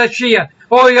 Yadadashia.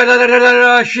 Oh,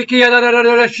 Yadadashiki,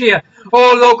 Yadadashia.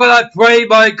 Oh, Lord God, I pray,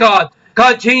 my God.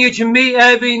 Continue to meet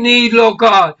every need, Lord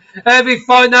God. Every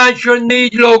financial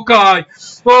need, Lord God.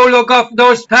 Oh, Lord God, for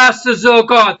those pastors, Lord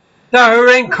God, that are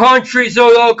in countries,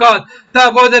 oh Lord God,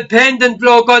 that were dependent,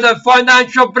 Lord God, on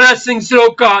financial blessings,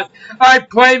 Lord God. I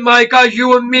pray, my God, you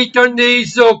will meet their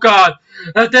needs, Lord God.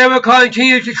 That they will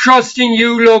continue to trust in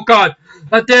you, Lord God.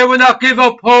 That they will not give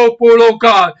up hope, oh Lord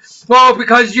God. Oh,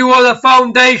 because you are the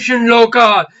foundation, Lord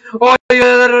God. Oh,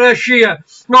 Yadadashia.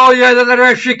 Oh,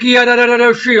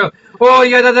 Yadadashia. Oh,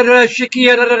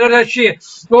 Yadadashia.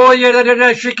 Oh,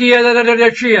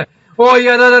 Yadadashia. Oh,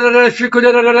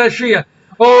 Yadadashia.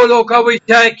 Oh, Lord God, we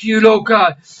thank you, Lord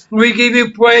God. We give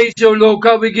you praise, oh Lord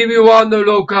God. We give you honor,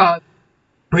 Lord God.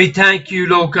 We thank you,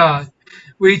 Lord God.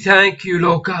 We thank you,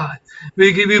 Lord God.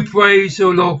 We give you praise, oh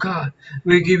Lord God.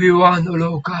 We give you honor,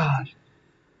 Lord God.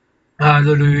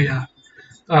 Hallelujah.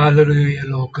 Hallelujah,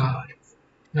 Lord God.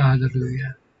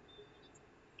 Hallelujah.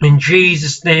 In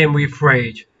Jesus' name we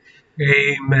prayed.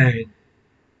 Amen.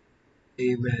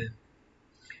 Amen.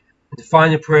 The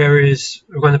final prayer is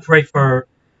we're going to pray for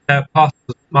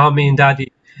apostles, mommy and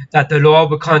daddy, that the Lord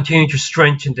will continue to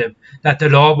strengthen them, that the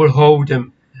Lord will hold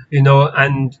them,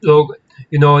 and Lord,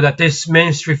 that this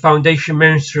ministry, Foundation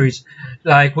Ministries,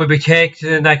 will be taken to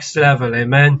the next level.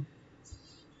 Amen.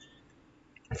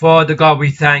 Father God,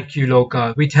 we thank you, Lord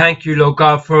God. We thank you, Lord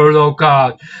God, for, Lord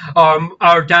God,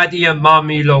 our daddy and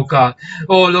mommy, Lord God.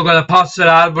 Oh, Lord God, Apostle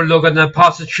Albert, Lord God, and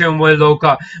Apostle Chinwell, Lord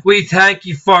God. We thank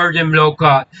you for them, Lord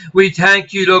God. We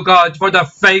thank you, Lord God, for the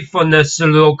faithfulness,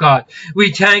 Lord God.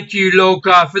 We thank you, Lord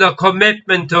God, for the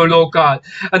commitment, oh, Lord God.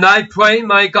 And I pray,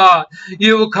 my God,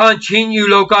 you will continue,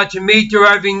 Lord God, to meet their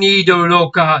every need, oh,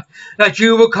 Lord God. That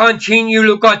you will continue,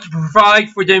 Lord God, to provide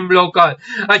for them, Lord God.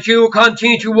 That you will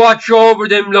continue to watch over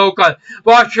them, Lord God.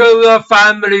 Watch over their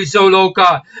families, oh Lord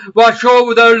God. Watch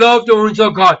over their loved ones, oh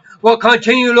God. We'll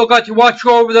continue, Lord God, to watch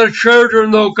over their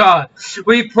children, Lord God.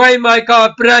 We pray, my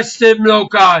God, bless them, Lord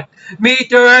God. Meet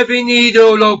their every need,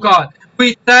 oh Lord God.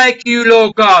 We thank you,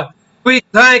 Lord God. We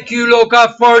thank you, Lord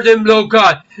God, for them, Lord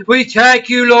God. We thank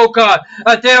you, Lord God,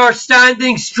 that they are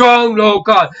standing strong, Lord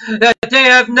God, that they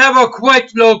have never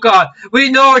quit, Lord God. We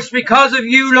know it's because of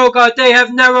you, Lord God, they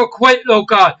have never quit, Lord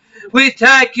God. We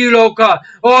thank you, Lord God.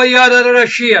 Oh,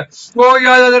 Yadadashia. Oh,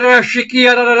 Yadadashiki,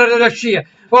 Yadadashia.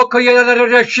 Oh,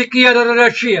 Yadadashiki,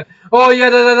 Yadadashia. Oh,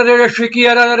 Yadadashiki,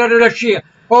 Yadadashia.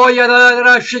 Oh,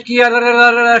 Yadashiki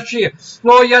Yadarashi.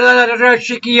 Oh,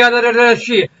 Yadashiki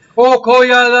Yadarashi. Oh,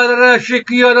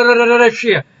 Koyadashiki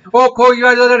Yadarashi. Oh,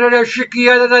 Koyadashiki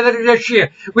Yadarashi.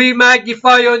 We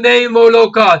magnify your name, O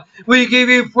Lord God. We give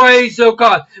you praise, O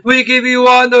God. We give you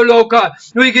honor, Lord God.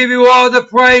 We give you all the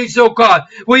praise, O God.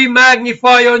 We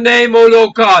magnify your name, O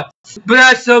Lord God.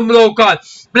 Bless them, Lord God.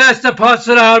 Bless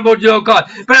Apostle Arnold, Lord God.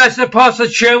 Bless Apostle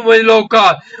Chinway, Lord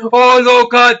God. Oh, Lord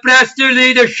God. Bless the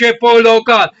leadership, oh, Lord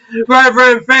God.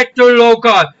 Reverend Victor, Lord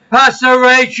God. Pastor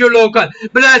Rachel, Lord God.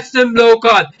 Bless them, Lord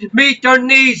God. Meet their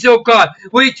needs, Lord God.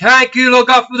 We thank you, Lord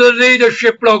God, for the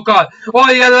leadership, Lord God. Oh,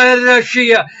 yeah,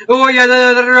 Shia. Oh, yeah,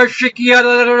 Shiki,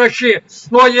 Shia.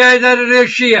 Oh, yeah,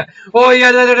 Shia. Oh,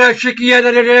 yeah, Shiki,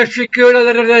 Oh, yeah,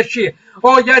 Shiki,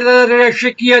 Oh, yeah, Shiki,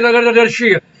 Shiki,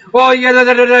 Oh,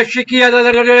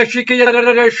 yeah,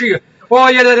 Shikia. Oh,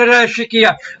 yeah,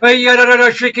 Shikia.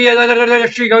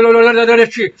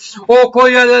 Oh,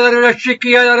 Koya,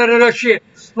 Shikia.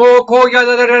 Oh,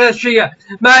 Koya,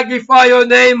 magnify your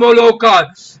name, O Lord God.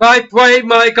 I pray,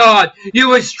 my God, you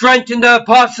will strengthen the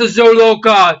apostles, O Lord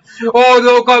God. Oh,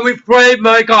 Lord God, we pray,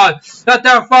 my God, that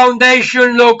their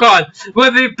foundation, Lord God,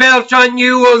 will be built on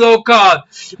you, O Lord God.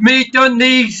 Meet their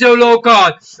needs, O Lord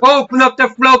God. Open up the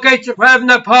floodgates of heaven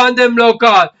upon them, Lord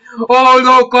God. Oh,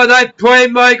 Lord God, I pray,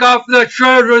 my God, for the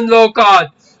children, Lord God.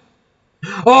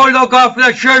 Oh, Lord God, for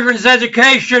the children's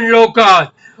education, Lord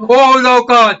God. Oh, Lord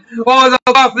God. Oh,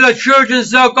 Lord God, for the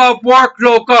children's, Lord God, work,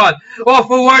 Lord God. Oh,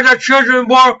 for where the children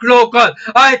work, Lord God.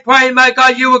 I pray, my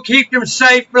God, you will keep them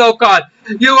safe, Lord God.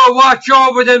 You will watch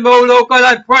over them, oh, Lord God.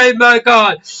 I pray, my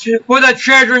God, for the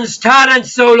children's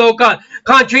talents, oh, Lord God.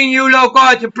 Continue, Lord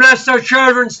God, to bless their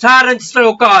children's talents,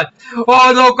 Lord God.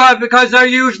 Oh, Lord God, because they're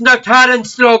using their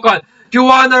talents, Lord God, to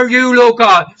honor you, Lord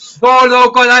God. Oh,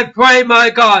 Lord God, I pray, my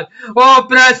God. Oh,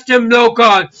 bless them, Lord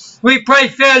God. We pray,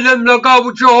 fill them, Lord God,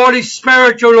 with your Holy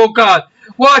Spirit, oh, Lord God.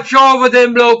 Watch over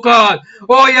them, Lord God.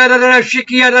 Oh, yeah, and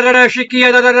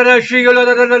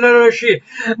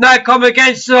I come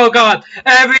against, Lord God,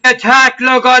 every attack,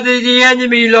 Lord God, of the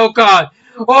enemy, Lord God.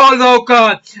 Oh, Lord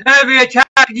God, every attack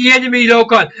of the enemy, Lord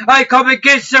God, I come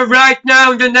against it right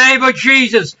now in the name of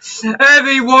Jesus.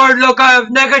 Every word, Lord God, of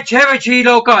negativity,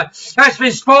 Lord God, has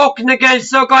been spoken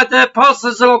against, Lord God, the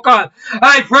apostles, Lord God.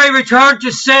 I pray return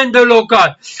to sender, Lord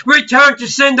God. Return to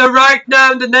sender right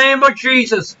now in the name of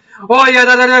Jesus. Oh, yeah,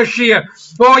 shia.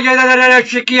 Oh, yeah,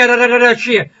 shikia,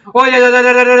 shia. Oh,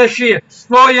 yeah, shia.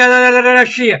 Oh, yeah,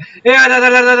 shia.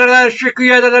 Yeah,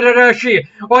 shikia, shia.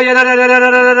 Oh,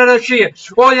 yeah,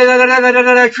 shia. Oh,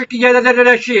 yeah,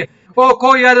 shikia, shia. Oh,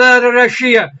 koya,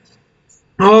 shia.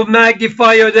 Oh,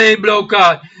 magnify your name, Lord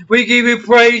God. We give you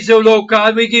praise, oh Lord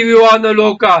God. We give you honor,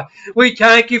 Lord God. We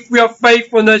thank you for your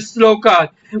faithfulness, Lord God.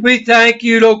 We thank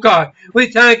you, Lord God. We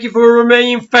thank you for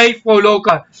remaining faithful, Lord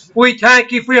God. We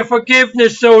thank you for your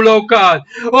forgiveness, oh Lord God.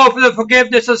 Oh, for the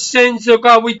forgiveness of sins, oh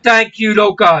God. We thank you,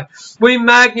 Lord God. We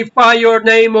magnify your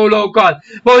name, oh Lord God.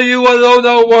 For you alone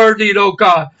are worthy, Lord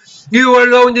God. You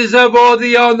alone deserve all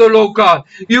the honor, Lord God.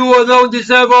 You alone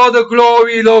deserve all the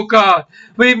glory, Lord God.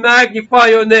 We magnify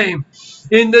your name.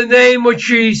 In the name of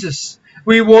Jesus,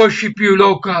 we worship you,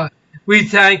 Lord God. We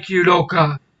thank you, Lord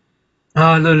God.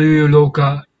 Hallelujah, Lord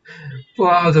God.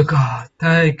 Father God,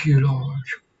 thank you, Lord.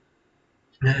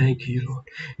 Thank you, Lord.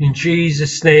 In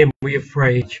Jesus' name we have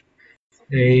prayed.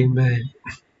 Amen.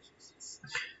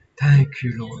 Thank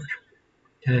you, Lord.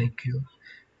 Thank you.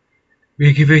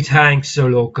 We give you thanks, O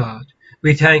Lord God.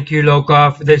 We thank you, Lord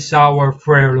God, for this hour of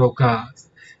prayer, Lord God.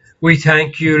 We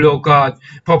thank you, Lord God,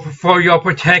 for your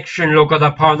protection, Lord God,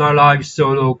 upon our lives, so,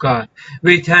 Lord God.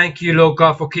 We thank you, Lord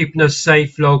God, for keeping us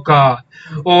safe, Lord God.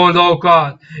 Oh, Lord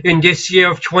God, in this year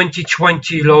of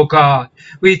 2020, Lord God,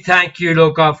 we thank you,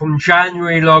 Lord God, from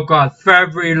January, Lord God,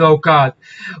 February, Lord God.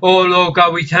 Oh, Lord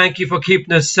God, we thank you for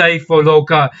keeping us safe, oh, Lord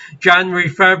God. January,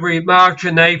 February, March,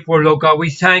 and April, Lord God. We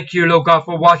thank you, Lord God,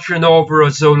 for watching over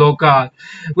us, oh, Lord God.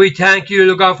 We thank you,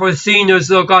 Lord God, for seeing us,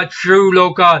 Lord God, through,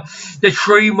 Lord God, the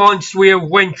 3 months we have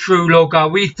went through, Lord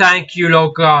God. We thank you,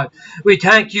 Lord God. We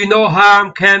thank you, no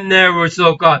harm came near us,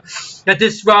 Lord God. That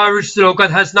this virus, Lord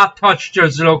God, has not touched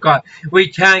us, Lord God.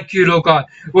 We thank you, Lord God.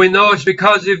 We know it's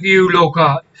because of you, Lord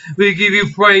God. We give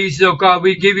you praise, Lord God.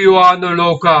 We give you honor,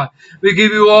 Lord God. We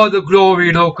give you all the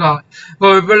glory, Lord God.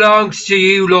 For it belongs to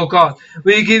you, Lord God.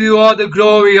 We give you all the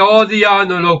glory, all the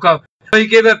honor, Lord God. We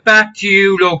give it back to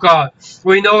you, Lord God.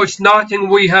 We know it's nothing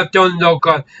we have done, Lord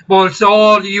God, but it's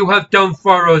all you have done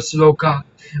for us, Lord God.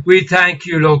 We thank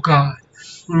you, Lord God.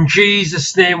 In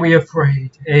Jesus' name we have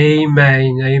prayed.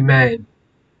 Amen. Amen.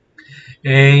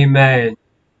 Amen.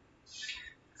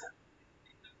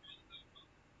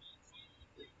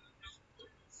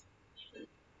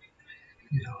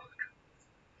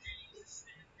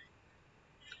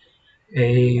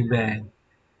 Amen.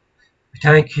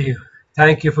 Thank you.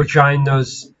 Thank you for joining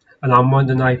us on our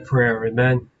Monday night prayer.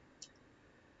 Amen.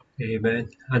 Amen.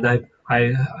 And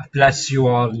I bless you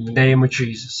all in the name of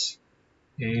Jesus.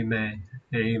 Amen.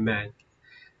 Amen.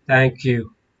 Thank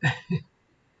you.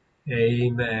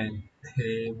 Amen.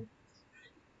 Amen.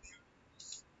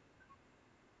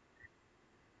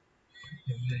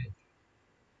 Amen.